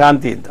ಕ್ರಿಯೆ,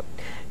 ಶಾಂತಿ ಅಂತ.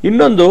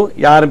 ಇನ್ನೊಂದು,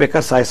 ಯಾರು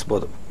ಬೇಕಾದ್ರೆ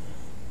ಸಾಯಿಸ್ಬೋದು,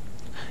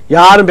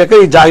 ಯಾರು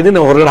ಬೇಕಾದ್ರೆ ಈ ಜಾಗದಿಂದ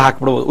ಹೊರಗಡೆ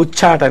ಹಾಕ್ಬಿಡ್ಬೋದು,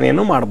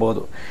 ಉಚ್ಚಾಟನೆಯನ್ನು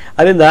ಮಾಡಬಹುದು.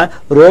 ಅದರಿಂದ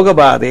ರೋಗ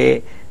ಬಾಧೆ,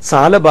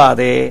 ಸಾಲ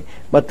ಬಾಧೆ,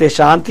 ಮತ್ತೆ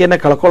ಶಾಂತಿಯನ್ನು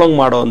ಕಳ್ಕೊಳ್ಳೋಂಗೆ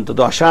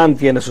ಮಾಡುವಂಥದ್ದು,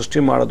 ಅಶಾಂತಿಯನ್ನು ಸೃಷ್ಟಿ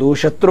ಮಾಡೋದು,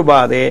 ಶತ್ರು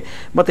ಬಾಧೆ,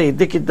 ಮತ್ತೆ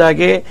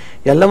ಇದ್ದಕ್ಕಿದ್ದಾಗೆ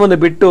ಎಲ್ಲವನ್ನು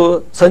ಬಿಟ್ಟು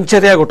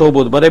ಸಂಚರಿಯಾಗಿ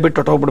ಹೊಟ್ಟೋಗ್ಬೋದು, ಮನೆ ಬಿಟ್ಟು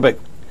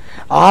ಹೊಟ್ಟೋಗ್ಬಿಡ್ಬೇಕು.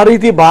 ಆ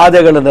ರೀತಿ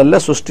ಬಾಧೆಗಳನ್ನೆಲ್ಲ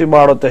ಸೃಷ್ಟಿ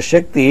ಮಾಡುವಂಥ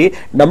ಶಕ್ತಿ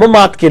ನಮ್ಮ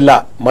ಮಾತ್ಕಿಲ್ಲ,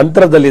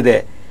 ಮಂತ್ರದಲ್ಲಿದೆ.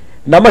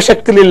 ನಮ್ಮ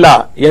ಶಕ್ತಿಲಿಲ್ಲ,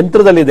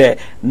 ಯಂತ್ರದಲ್ಲಿದೆ.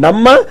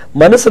 ನಮ್ಮ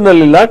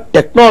ಮನಸ್ಸಿನಲ್ಲಿಲ್ಲ,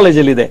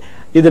 ಟೆಕ್ನಾಲಜಿಲಿದೆ.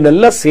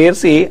 ಇದನ್ನೆಲ್ಲ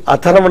ಸೇರಿಸಿ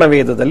ಅಥರ್ವಣ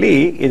ವೇದದಲ್ಲಿ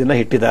ಇದನ್ನ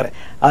ಇಟ್ಟಿದ್ದಾರೆ.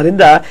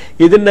 ಆದ್ರಿಂದ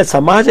ಇದನ್ನ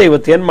ಸಮಾಜ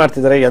ಇವತ್ತು ಏನ್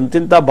ಮಾಡ್ತಿದ್ದಾರೆ,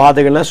 ಎಂತಿಂತ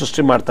ಬಾಧೆಗಳನ್ನ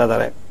ಸೃಷ್ಟಿ ಮಾಡ್ತಾ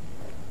ಇದ್ದಾರೆ.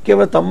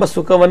 ಕೇವಲ ತಮ್ಮ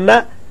ಸುಖವನ್ನ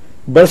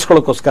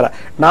ಬೆಳೆಸ್ಕೊಳ್ಳೋಕೋಸ್ಕರ.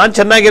 ನಾನ್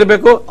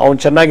ಚೆನ್ನಾಗಿರ್ಬೇಕು, ಅವ್ನು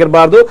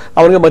ಚೆನ್ನಾಗಿರ್ಬಾರ್ದು,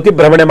 ಅವನಿಗೆ ಮತಿ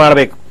ಭ್ರಮಣೆ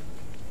ಮಾಡ್ಬೇಕು.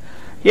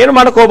 ಏನು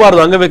ಮಾಡಕ್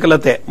ಹೋಗ್ಬಾರ್ದು,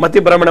 ಅಂಗವಿಕಲತೆ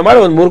ಮತಿ ಭ್ರಮಣೆ ಮಾಡಿ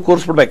ಒಂದ್ 3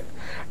 ಕೂರಿಸ್ಬಿಡ್ಬೇಕು.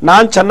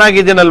 ನಾನ್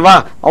ಚೆನ್ನಾಗಿದ್ದೀನಲ್ವಾ,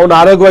 ಅವ್ನು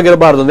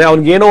ಆರೋಗ್ಯವಾಗಿರಬಾರ್ದು ಅಂದ್ರೆ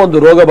ಅವ್ನಿಗೇನೋ ಒಂದು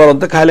ರೋಗ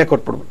ಬರುವಂತ ಕಾಯಿಲೆ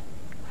ಕೊಟ್ಬಿಡ್ಬೇಕು.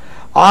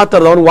 ಆ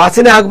ತರದ ಅವ್ನು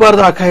ವಾಸನೆ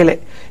ಆಗಬಾರ್ದು ಆ ಕಾಯಿಲೆ.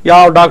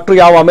 ಯಾವ ಡಾಕ್ಟರ್,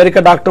 ಯಾವ ಅಮೆರಿಕ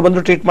ಡಾಕ್ಟರ್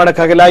ಬಂದ್ರು ಟ್ರೀಟ್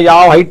ಮಾಡೋಕ್ಕಾಗಿಲ್ಲ,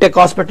 ಯಾವ ಹೈಟೆಕ್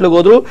ಹಾಸ್ಪಿಟ್ಲ್ಗೆ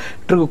ಹೋದ್ರು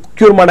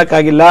ಕ್ಯೂರ್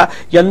ಮಾಡೋಕ್ಕಾಗಿಲ್ಲ.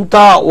 ಎಂತ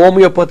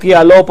ಹೋಮಿಯೋಪತಿ,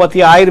 ಅಲೋಪತಿ,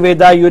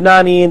 ಆಯುರ್ವೇದ,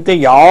 ಯುನಾನಿ ಅಂತ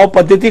ಯಾವ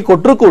ಪದ್ಧತಿ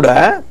ಕೊಟ್ಟರು ಕೂಡ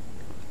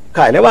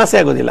ಕಾಯಿಲೆ ವಾಸಿ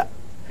ಆಗೋದಿಲ್ಲ.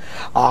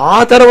 ಆ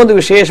ತರ ಒಂದು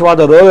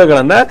ವಿಶೇಷವಾದ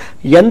ರೋಗಗಳನ್ನ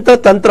ಯಂತ್ರ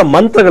ತಂತ್ರ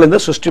ಮಂತ್ರಗಳಿಂದ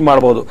ಸೃಷ್ಟಿ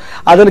ಮಾಡಬಹುದು.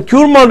 ಅದನ್ನು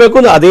ಕ್ಯೂರ್ ಮಾಡಬೇಕು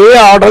ಅಂದ್ರೆ ಅದೇ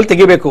ಆರ್ಡರ್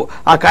ತೆಗಿಬೇಕು.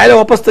 ಆ ಕಾಯಿಲೆ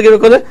ವಾಪಸ್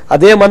ತೆಗಿಬೇಕು ಅಂದ್ರೆ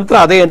ಅದೇ ಮಂತ್ರ,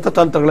 ಅದೇ ಯಂತ್ರ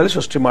ತಂತ್ರಗಳಲ್ಲಿ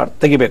ಸೃಷ್ಟಿ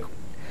ತೆಗಿಬೇಕು.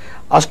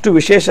 ಅಷ್ಟು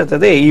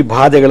ವಿಶೇಷತೆ ಈ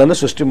ಬಾಧೆಗಳನ್ನು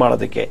ಸೃಷ್ಟಿ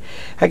ಮಾಡೋದಕ್ಕೆ.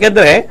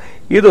 ಯಾಕೆಂದ್ರೆ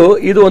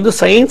ಇದು ಒಂದು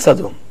ಸೈನ್ಸ್.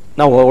 ಅದು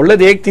ನಾವು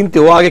ಒಳ್ಳೇದು ಹೇಗೆ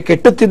ತಿಂತೀವೋ ಹಾಗೆ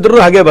ಕೆಟ್ಟು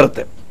ತಿಂದ್ರೂ ಹಾಗೆ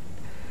ಬರುತ್ತೆ.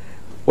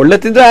 ಒಳ್ಳೆ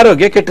ತಿಂದ್ರೆ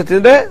ಆರೋಗ್ಯ, ಕೆಟ್ಟು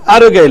ತಿಂದ್ರೆ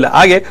ಆರೋಗ್ಯ ಇಲ್ಲ.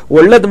 ಹಾಗೆ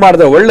ಒಳ್ಳೇದು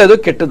ಮಾಡಿದ್ರೆ ಒಳ್ಳೇದು,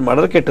 ಕೆಟ್ಟದ್ದು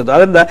ಮಾಡಿದ್ರೆ ಕೆಟ್ಟದ್ದು.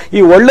 ಅದರಿಂದ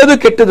ಈ ಒಳ್ಳೇದು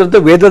ಕೆಟ್ಟದ್ದು ಅಂತ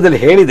ವೇದದಲ್ಲಿ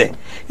ಹೇಳಿದೆ.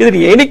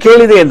 ಇದನ್ನ ಏನಕ್ಕೆ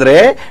ಹೇಳಿದೆ ಅಂದ್ರೆ,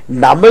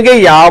 ನಮಗೆ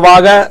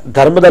ಯಾವಾಗ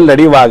ಧರ್ಮದಲ್ಲಿ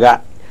ನಡೆಯುವಾಗ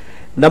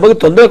ನಮಗೆ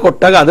ತೊಂದರೆ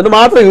ಕೊಟ್ಟಾಗ ಅದನ್ನು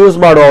ಮಾತ್ರ ಯೂಸ್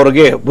ಮಾಡೋ,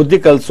 ಅವ್ರಿಗೆ ಬುದ್ಧಿ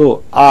ಕಲಿಸು.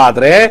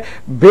 ಆದ್ರೆ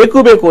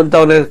ಬೇಕು ಅಂತ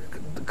ಅವನ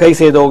ಕೈ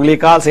ಸೇದೋಗ್ಲಿ,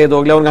 ಕಾಲು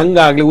ಸೇದೋಗ್ಲಿ, ಅವ್ನಿಗೆ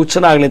ಹಂಗಾಗ್ಲಿ,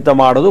 ಹುಚ್ಚನಾಗ್ಲಿ ಅಂತ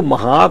ಮಾಡೋದು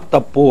ಮಹಾ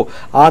ತಪ್ಪು.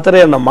 ಆ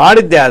ಥರ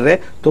ಮಾಡಿದ್ದೆ ಆದ್ರೆ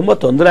ತುಂಬಾ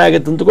ತೊಂದರೆ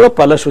ಆಗುತ್ತೆ ಅಂತ ಕೂಡ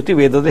ಫಲಶ್ರುತಿ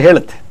ವೇದದಲ್ಲಿ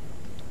ಹೇಳುತ್ತೆ.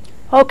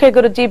 ಓಕೆ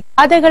ಗುರುಜಿ,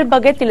 ಬಾಧೆಗಳ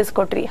ಬಗ್ಗೆ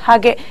ತಿಳಿಸ್ಕೊಟ್ರಿ,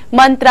 ಹಾಗೆ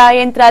ಮಂತ್ರ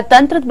ಯಂತ್ರ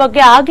ತಂತ್ರದ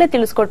ಬಗ್ಗೆ ಆಗ್ಲೇ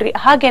ತಿಳಿಸ್ಕೊಟ್ರಿ.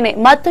 ಹಾಗೇನೆ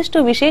ಮತ್ತಷ್ಟು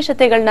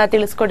ವಿಶೇಷತೆಗಳನ್ನ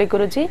ತಿಳಿಸ್ಕೊಡಿ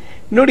ಗುರುಜಿ.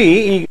 ನೋಡಿ,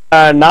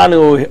 ಈಗ ನಾನು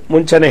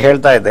ಮುಂಚೆನೆ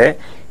ಹೇಳ್ತಾ ಇದ್ದೆ,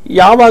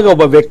 ಯಾವಾಗ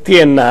ಒಬ್ಬ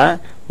ವ್ಯಕ್ತಿಯನ್ನ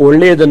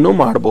ಒಳ್ಳೆಯದನ್ನು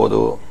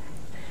ಮಾಡ್ಬೋದು,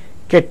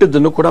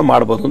 ಕೆಟ್ಟದ್ದನ್ನು ಕೂಡ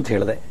ಮಾಡ್ಬೋದು ಅಂತ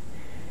ಹೇಳಿದೆ.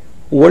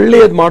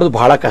 ಒಳ್ಳೆಯದು ಮಾಡೋದು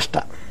ಬಹಳ ಕಷ್ಟ,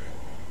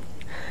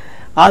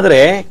 ಆದ್ರೆ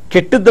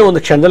ಕೆಟ್ಟದ್ದ ಒಂದು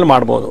ಕ್ಷಣದಲ್ಲಿ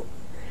ಮಾಡ್ಬೋದು.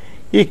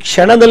 ಈ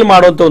ಕ್ಷಣದಲ್ಲಿ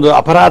ಮಾಡುವಂತ ಒಂದು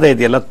ಅಪರಾಧ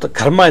ಇದೆಯಲ್ಲ,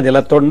 ಕರ್ಮ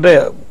ಇದೆಯಲ್ಲ, ತೊಂದರೆ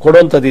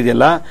ಕೊಡುವಂಥದ್ದು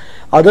ಇದೆಯಲ್ಲ,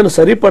 ಅದನ್ನು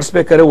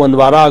ಸರಿಪಡಿಸ್ಬೇಕಾದ್ರೆ 1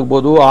 ವಾರ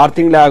ಆಗ್ಬೋದು, 6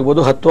 ತಿಂಗಳೇ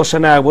ಆಗ್ಬೋದು, 10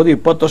 ವರ್ಷನೇ ಆಗ್ಬೋದು,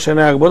 20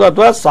 ವರ್ಷನೇ ಆಗ್ಬೋದು,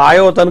 ಅಥವಾ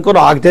ಸಾಯೋ ತನಕ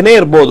ಆಗದೇನೆ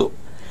ಇರ್ಬೋದು.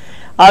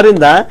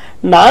 ಆದ್ರಿಂದ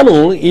ನಾನು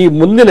ಈ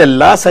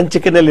ಮುಂದಿನೆಲ್ಲ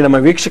ಸಂಚಿಕೆಯಲ್ಲಿ ನಮ್ಮ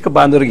ವೀಕ್ಷಕ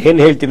ಬಾಂಧವರಿಗೆ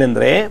ಏನ್ ಹೇಳ್ತೀನಿ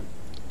ಅಂದ್ರೆ,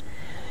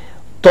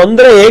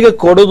 ತೊಂದರೆ ಹೇಗೆ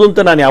ಕೊಡೋದು ಅಂತ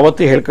ನಾನು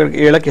ಯಾವತ್ತೂ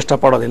ಹೇಳಕ್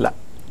ಇಷ್ಟಪಡೋದಿಲ್ಲ.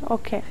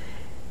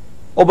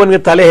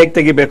 ಒಬ್ಬನಿಗೆ ತಲೆ ಹೇಗೆ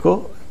ತೆಗಿಬೇಕು,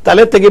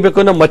 ತಲೆ ತೆಗಿಬೇಕು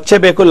ಅನ್ನೋ ಮಚ್ಚೆ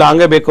ಬೇಕು,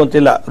 ಲಾಂಗ ಬೇಕು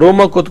ಅಂತಿಲ್ಲ.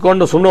 ರೂಮಾಗಿ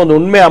ಕೂತ್ಕೊಂಡು ಸುಮ್ಮನೆ ಒಂದು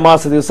ಹುಣ್ಮೆ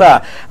ಅಮಾವಾಸ್ಯೆ ದಿವಸ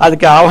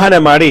ಅದಕ್ಕೆ ಆಹ್ವಾನ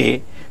ಮಾಡಿ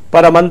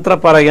ಪರ ಮಂತ್ರ,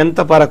 ಪರ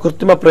ಯಂತ್ರ, ಪರ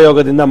ಕೃತ್ರಿಮ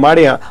ಪ್ರಯೋಗದಿಂದ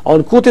ಮಾಡಿ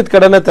ಅವನು ಕೂತಿದ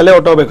ಕಡೆನೆ ತಲೆ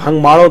ಹೊಟ್ಟೋಗ್ಬೇಕು.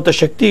 ಹಂಗೆ ಮಾಡುವಂತ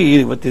ಶಕ್ತಿ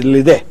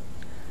ಇವತ್ತಿಲ್ಲಿದೆ.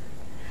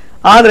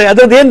 ಆದ್ರೆ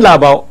ಅದ್ರದ್ದೇನ್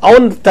ಲಾಭ?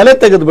 ಅವನ್ ತಲೆ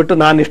ತೆಗೆದ್ಬಿಟ್ಟು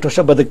ನಾನು ಇಷ್ಟು ವರ್ಷ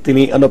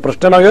ಬದುಕ್ತೀನಿ ಅನ್ನೋ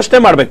ಪ್ರಶ್ನೆ ನಾವು ಯೋಚನೆ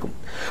ಮಾಡ್ಬೇಕು.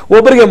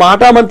 ಒಬ್ಬರಿಗೆ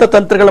ಮಾಟ ಮಂತ್ರ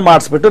ತಂತ್ರಗಳು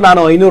ಮಾಡಿಸ್ಬಿಟ್ಟು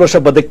ನಾನು 500 ವರ್ಷ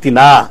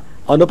ಬದುಕ್ತೀನಾ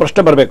ಅನ್ನೋ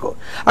ಪ್ರಶ್ನೆ ಬರಬೇಕು.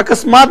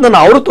 ಅಕಸ್ಮಾತ್ ನಾನು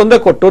ಅವರು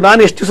ತೊಂದರೆ ಕೊಟ್ಟು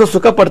ನಾನು ಎಷ್ಟು ದಿವಸ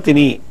ಸುಖ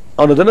ಪಡ್ತೀನಿ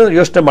ಅನ್ನೋದನ್ನು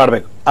ಯೋಚನೆ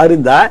ಮಾಡ್ಬೇಕು.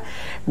 ಆದ್ರಿಂದ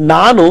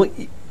ನಾನು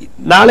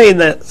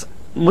ನಾಳೆಯಿಂದ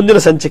ಮುಂದಿನ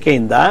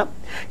ಸಂಚಿಕೆಯಿಂದ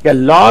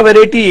ಎಲ್ಲಾ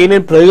ವೆರೈಟಿ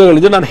ಏನೇನು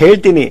ಪ್ರಯೋಗಗಳಿದ್ದು ನಾನು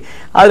ಹೇಳ್ತೀನಿ.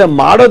 ಆದ್ರೆ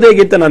ಮಾಡೋದೇ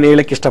ಹೇಗಿಂತ ನಾನು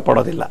ಹೇಳಕ್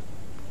ಇಷ್ಟಪಡೋದಿಲ್ಲ.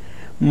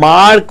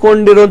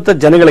 ಮಾಡ್ಕೊಂಡಿರುವಂತ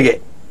ಜನಗಳಿಗೆ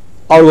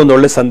ಅವ್ರಿಗೊಂದು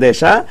ಒಳ್ಳೆ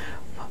ಸಂದೇಶ,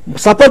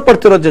 ಸಪೋರ್ಟ್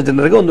ಪಡ್ತಿರೋ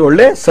ಜನರಿಗೆ ಒಂದು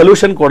ಒಳ್ಳೆ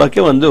ಸೊಲ್ಯೂಷನ್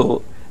ಕೊಡೋಕೆ ಒಂದು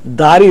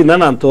ದಾರಿನ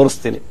ನಾನು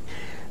ತೋರಿಸ್ತೀನಿ.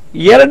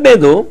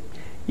 ಎರಡನೇದು,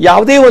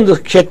 ಯಾವುದೇ ಒಂದು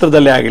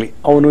ಕ್ಷೇತ್ರದಲ್ಲೇ ಆಗಲಿ,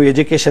 ಅವನು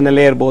ಎಜುಕೇಶನ್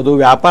ಅಲ್ಲೇ ಇರ್ಬೋದು,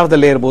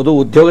 ವ್ಯಾಪಾರದಲ್ಲೇ ಇರ್ಬೋದು,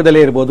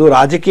 ಉದ್ಯೋಗದಲ್ಲೇ ಇರ್ಬೋದು,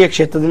 ರಾಜಕೀಯ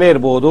ಕ್ಷೇತ್ರದಲ್ಲೇ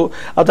ಇರ್ಬೋದು,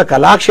 ಅಥವಾ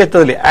ಕಲಾ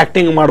ಕ್ಷೇತ್ರದಲ್ಲಿ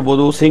ಆಕ್ಟಿಂಗ್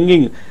ಮಾಡ್ಬೋದು,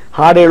 ಸಿಂಗಿಂಗ್,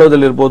 ಹಾಡು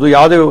ಹೇಳೋದಲ್ಲಿರ್ಬೋದು,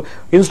 ಯಾವುದೇ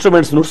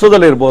ಇನ್ಸ್ಟ್ರೂಮೆಂಟ್ಸ್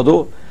ನುಡ್ಸೋದಲ್ಲಿರ್ಬೋದು,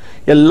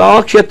 ಎಲ್ಲಾ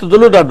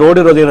ಕ್ಷೇತ್ರದಲ್ಲೂ ನಾನು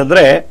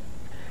ನೋಡಿರೋದೇನೆಂದ್ರೆ,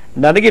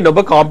 ನನಗೆ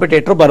ಇನ್ನೊಬ್ಬ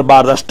ಕಾಂಪಿಟೇಟರ್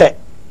ಬರಬಾರ್ದು ಅಷ್ಟೇ.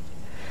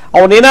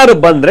 ಅವನೇನಾದ್ರು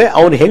ಬಂದ್ರೆ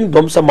ಅವನು ಹೆಂಗ್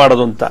ಧ್ವಂಸ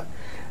ಮಾಡೋದು ಅಂತ.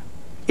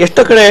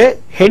 ಎಷ್ಟೋ ಕಡೆ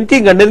ಹೆಂಡತಿ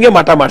ಗಂಡನಿಗೆ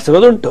ಮಾಟ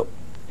ಮಾಡಿಸಿರೋದುಂಟು,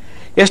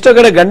 ಎಷ್ಟೋ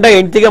ಕಡೆ ಗಂಡ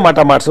ಹೆಂಡತಿಗೆ ಮಾಟ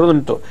ಮಾಡಿಸೋದು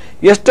ಉಂಟು,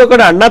 ಎಷ್ಟೋ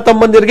ಕಡೆ ಅಣ್ಣ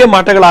ತಮ್ಮಂದಿರಿಗೆ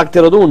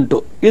ಮಾಟಗಳಾಗ್ತಿರೋದು ಉಂಟು.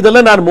 ಇದೆಲ್ಲ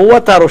ನಾನು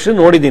 36 ವರ್ಷ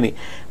ನೋಡಿದ್ದೀನಿ.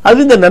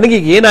 ಅದರಿಂದ ನನಗೆ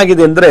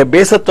ಏನಾಗಿದೆ ಅಂದ್ರೆ,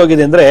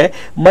 ಬೇಸತ್ತೋಗಿದೆ ಅಂದ್ರೆ,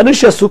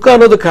 ಮನುಷ್ಯ ಸುಖ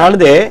ಅನ್ನೋದು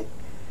ಕಾಣದೆ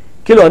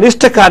ಕೆಲವು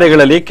ಅನಿಷ್ಟ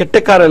ಕಾರ್ಯಗಳಲ್ಲಿ, ಕೆಟ್ಟ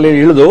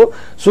ಕಾರ್ಯಗಳಲ್ಲಿ ಇಳಿದು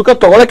ಸುಖ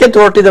ತಗೊಳಕ್ಕೆ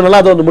ಹೊರಟಿದ್ದಾನಲ್ಲ,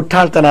 ಅದೊಂದು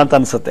ಮುಟ್ಟಾಳ್ತನ ಅಂತ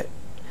ಅನ್ಸುತ್ತೆ.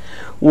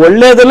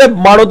 ಒಳ್ಳೆಯದಲ್ಲೇ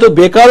ಮಾಡೋದು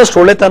ಬೇಕಾದಷ್ಟು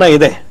ಒಳ್ಳೆತನ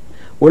ಇದೆ,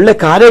 ಒಳ್ಳೆ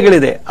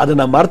ಕಾರ್ಯಗಳಿದೆ.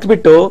 ಅದನ್ನ ಮರ್ತು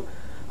ಬಿಟ್ಟು,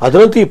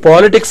 ಅದರಂತೂ ಈ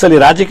ಪಾಲಿಟಿಕ್ಸ್ ಅಲ್ಲಿ,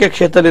 ರಾಜಕೀಯ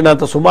ಕ್ಷೇತ್ರದಲ್ಲಿ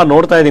ನಾನು ಸುಮಾರು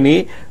ನೋಡ್ತಾ ಇದ್ದೀನಿ,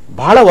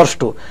 ಬಹಳ ವರ್ಷ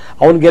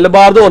ಅವ್ನು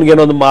ಗೆಲ್ಲಬಾರ್ದು,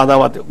 ಅವ್ನಿಗೇನೊಂದು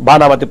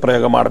ಬಾನಾವತಿ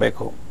ಪ್ರಯೋಗ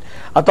ಮಾಡಬೇಕು,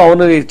 ಅಥವಾ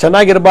ಅವನು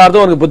ಚೆನ್ನಾಗಿರಬಾರ್ದು,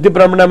 ಅವನಿಗೆ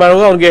ಬುದ್ಧಿಭ್ರಮಣೆ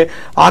ಮಾಡುವ, ಅವನಿಗೆ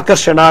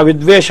ಆಕರ್ಷಣ,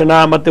 ವಿದ್ವೇಷಣ,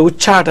 ಮತ್ತೆ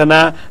ಉಚ್ಚಾಟನ,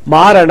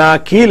 ಮಾರಣ,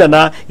 ಕೀಲನ,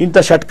 ಇಂಥ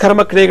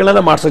ಷಟ್ಕರ್ಮ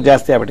ಕ್ರಿಯೆಗಳನ್ನ ಮಾಡಿಸೋದು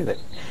ಜಾಸ್ತಿ ಆಗ್ಬಿಟ್ಟಿದೆ.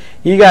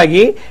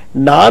 ಹೀಗಾಗಿ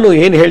ನಾನು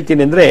ಏನ್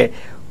ಹೇಳ್ತೀನಿ ಅಂದ್ರೆ,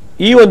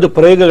 ಈ ಒಂದು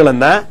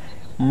ಪ್ರಯೋಗಗಳನ್ನ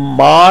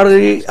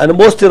ಮಾಡಿ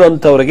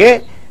ಅನುಭವಿಸ್ತಿರೋಂಥವ್ರಿಗೆ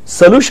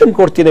ಸೊಲ್ಯೂಷನ್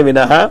ಕೊಡ್ತೀನಿ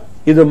ವಿನಃ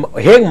ಇದು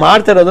ಹೇಗೆ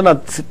ಮಾಡ್ತಾರೆ ಅನ್ನೋದನ್ನ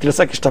ನಾನು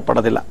ತಿಳಿಸಕ್ಕೆ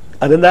ಇಷ್ಟಪಡೋದಿಲ್ಲ.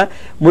 ಅದರಿಂದ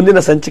ಮುಂದಿನ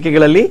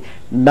ಸಂಚಿಕೆಗಳಲ್ಲಿ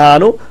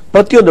ನಾನು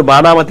ಪ್ರತಿಯೊಂದು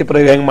ಬಾನಾಮತಿ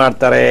ಪ್ರಯೋಗ ಹೆಂಗ್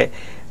ಮಾಡ್ತಾರೆ,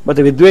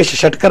 ಮತ್ತೆ ವಿದ್ವೇಷ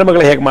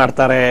ಷಟ್ಕರ್ಮಗಳು ಹೇಗೆ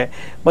ಮಾಡ್ತಾರೆ,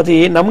 ಮತ್ತೆ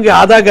ನಮ್ಗೆ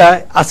ಆದಾಗ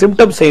ಆ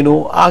ಸಿಂಪ್ಟಮ್ಸ್ ಏನು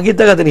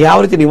ಆಗಿದ್ದಾಗ ಅದನ್ನ ಯಾವ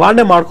ರೀತಿ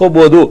ನಿವಾರಣೆ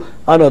ಮಾಡ್ಕೋಬಹುದು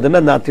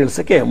ಅನ್ನೋದನ್ನ ನಾನು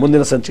ತಿಳಿಸಕ್ಕೆ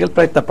ಮುಂದಿನ ಸಂಚಿಕೆಯಲ್ಲಿ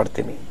ಪ್ರಯತ್ನ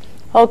ಪಡ್ತೀನಿ.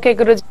 ಓಕೆ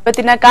ಗುರುಜಿ,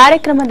 ಇವತ್ತಿನ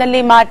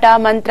ಕಾರ್ಯಕ್ರಮದಲ್ಲಿ ಮಾಟ,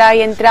 ಮಂತ್ರ,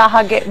 ಯಂತ್ರ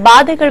ಹಾಗೆ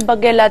ಬಾಧೆಗಳ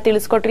ಬಗ್ಗೆ ಎಲ್ಲ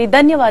ತಿಳಿಸ್ಕೊಟ್ರಿ.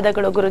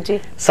 ಧನ್ಯವಾದಗಳು ಗುರುಜಿ.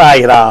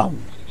 ಸಾಯಿರಾಮ್.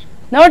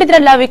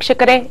 ನೋಡಿದ್ರಲ್ಲ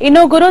ವೀಕ್ಷಕರೇ,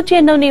 ಇನ್ನು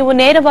ಗುರೂಜಿಯನ್ನು ನೀವು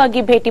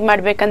ನೇರವಾಗಿ ಭೇಟಿ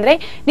ಮಾಡ್ಬೇಕಂದ್ರೆ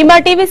ನಿಮ್ಮ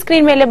ಟಿವಿ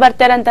ಸ್ಕ್ರೀನ್ ಮೇಲೆ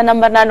ಬರ್ತಾರಂತ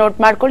ನಂಬರ್ನ ನೋಟ್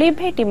ಮಾಡ್ಕೊಳ್ಳಿ,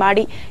 ಭೇಟಿ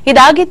ಮಾಡಿ.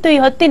 ಇದಾಗಿತ್ತು ಈ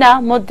ಹೊತ್ತಿನ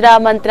ಮುದ್ರಾ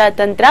ಮಂತ್ರ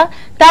ತಂತ್ರ.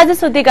 ತಾಜಾ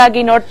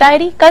ಸುದ್ದಿಗಾಗಿ ನೋಡ್ತಾ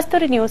ಇರಿ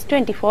ಕಸ್ತೂರಿ ನ್ಯೂಸ್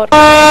 24.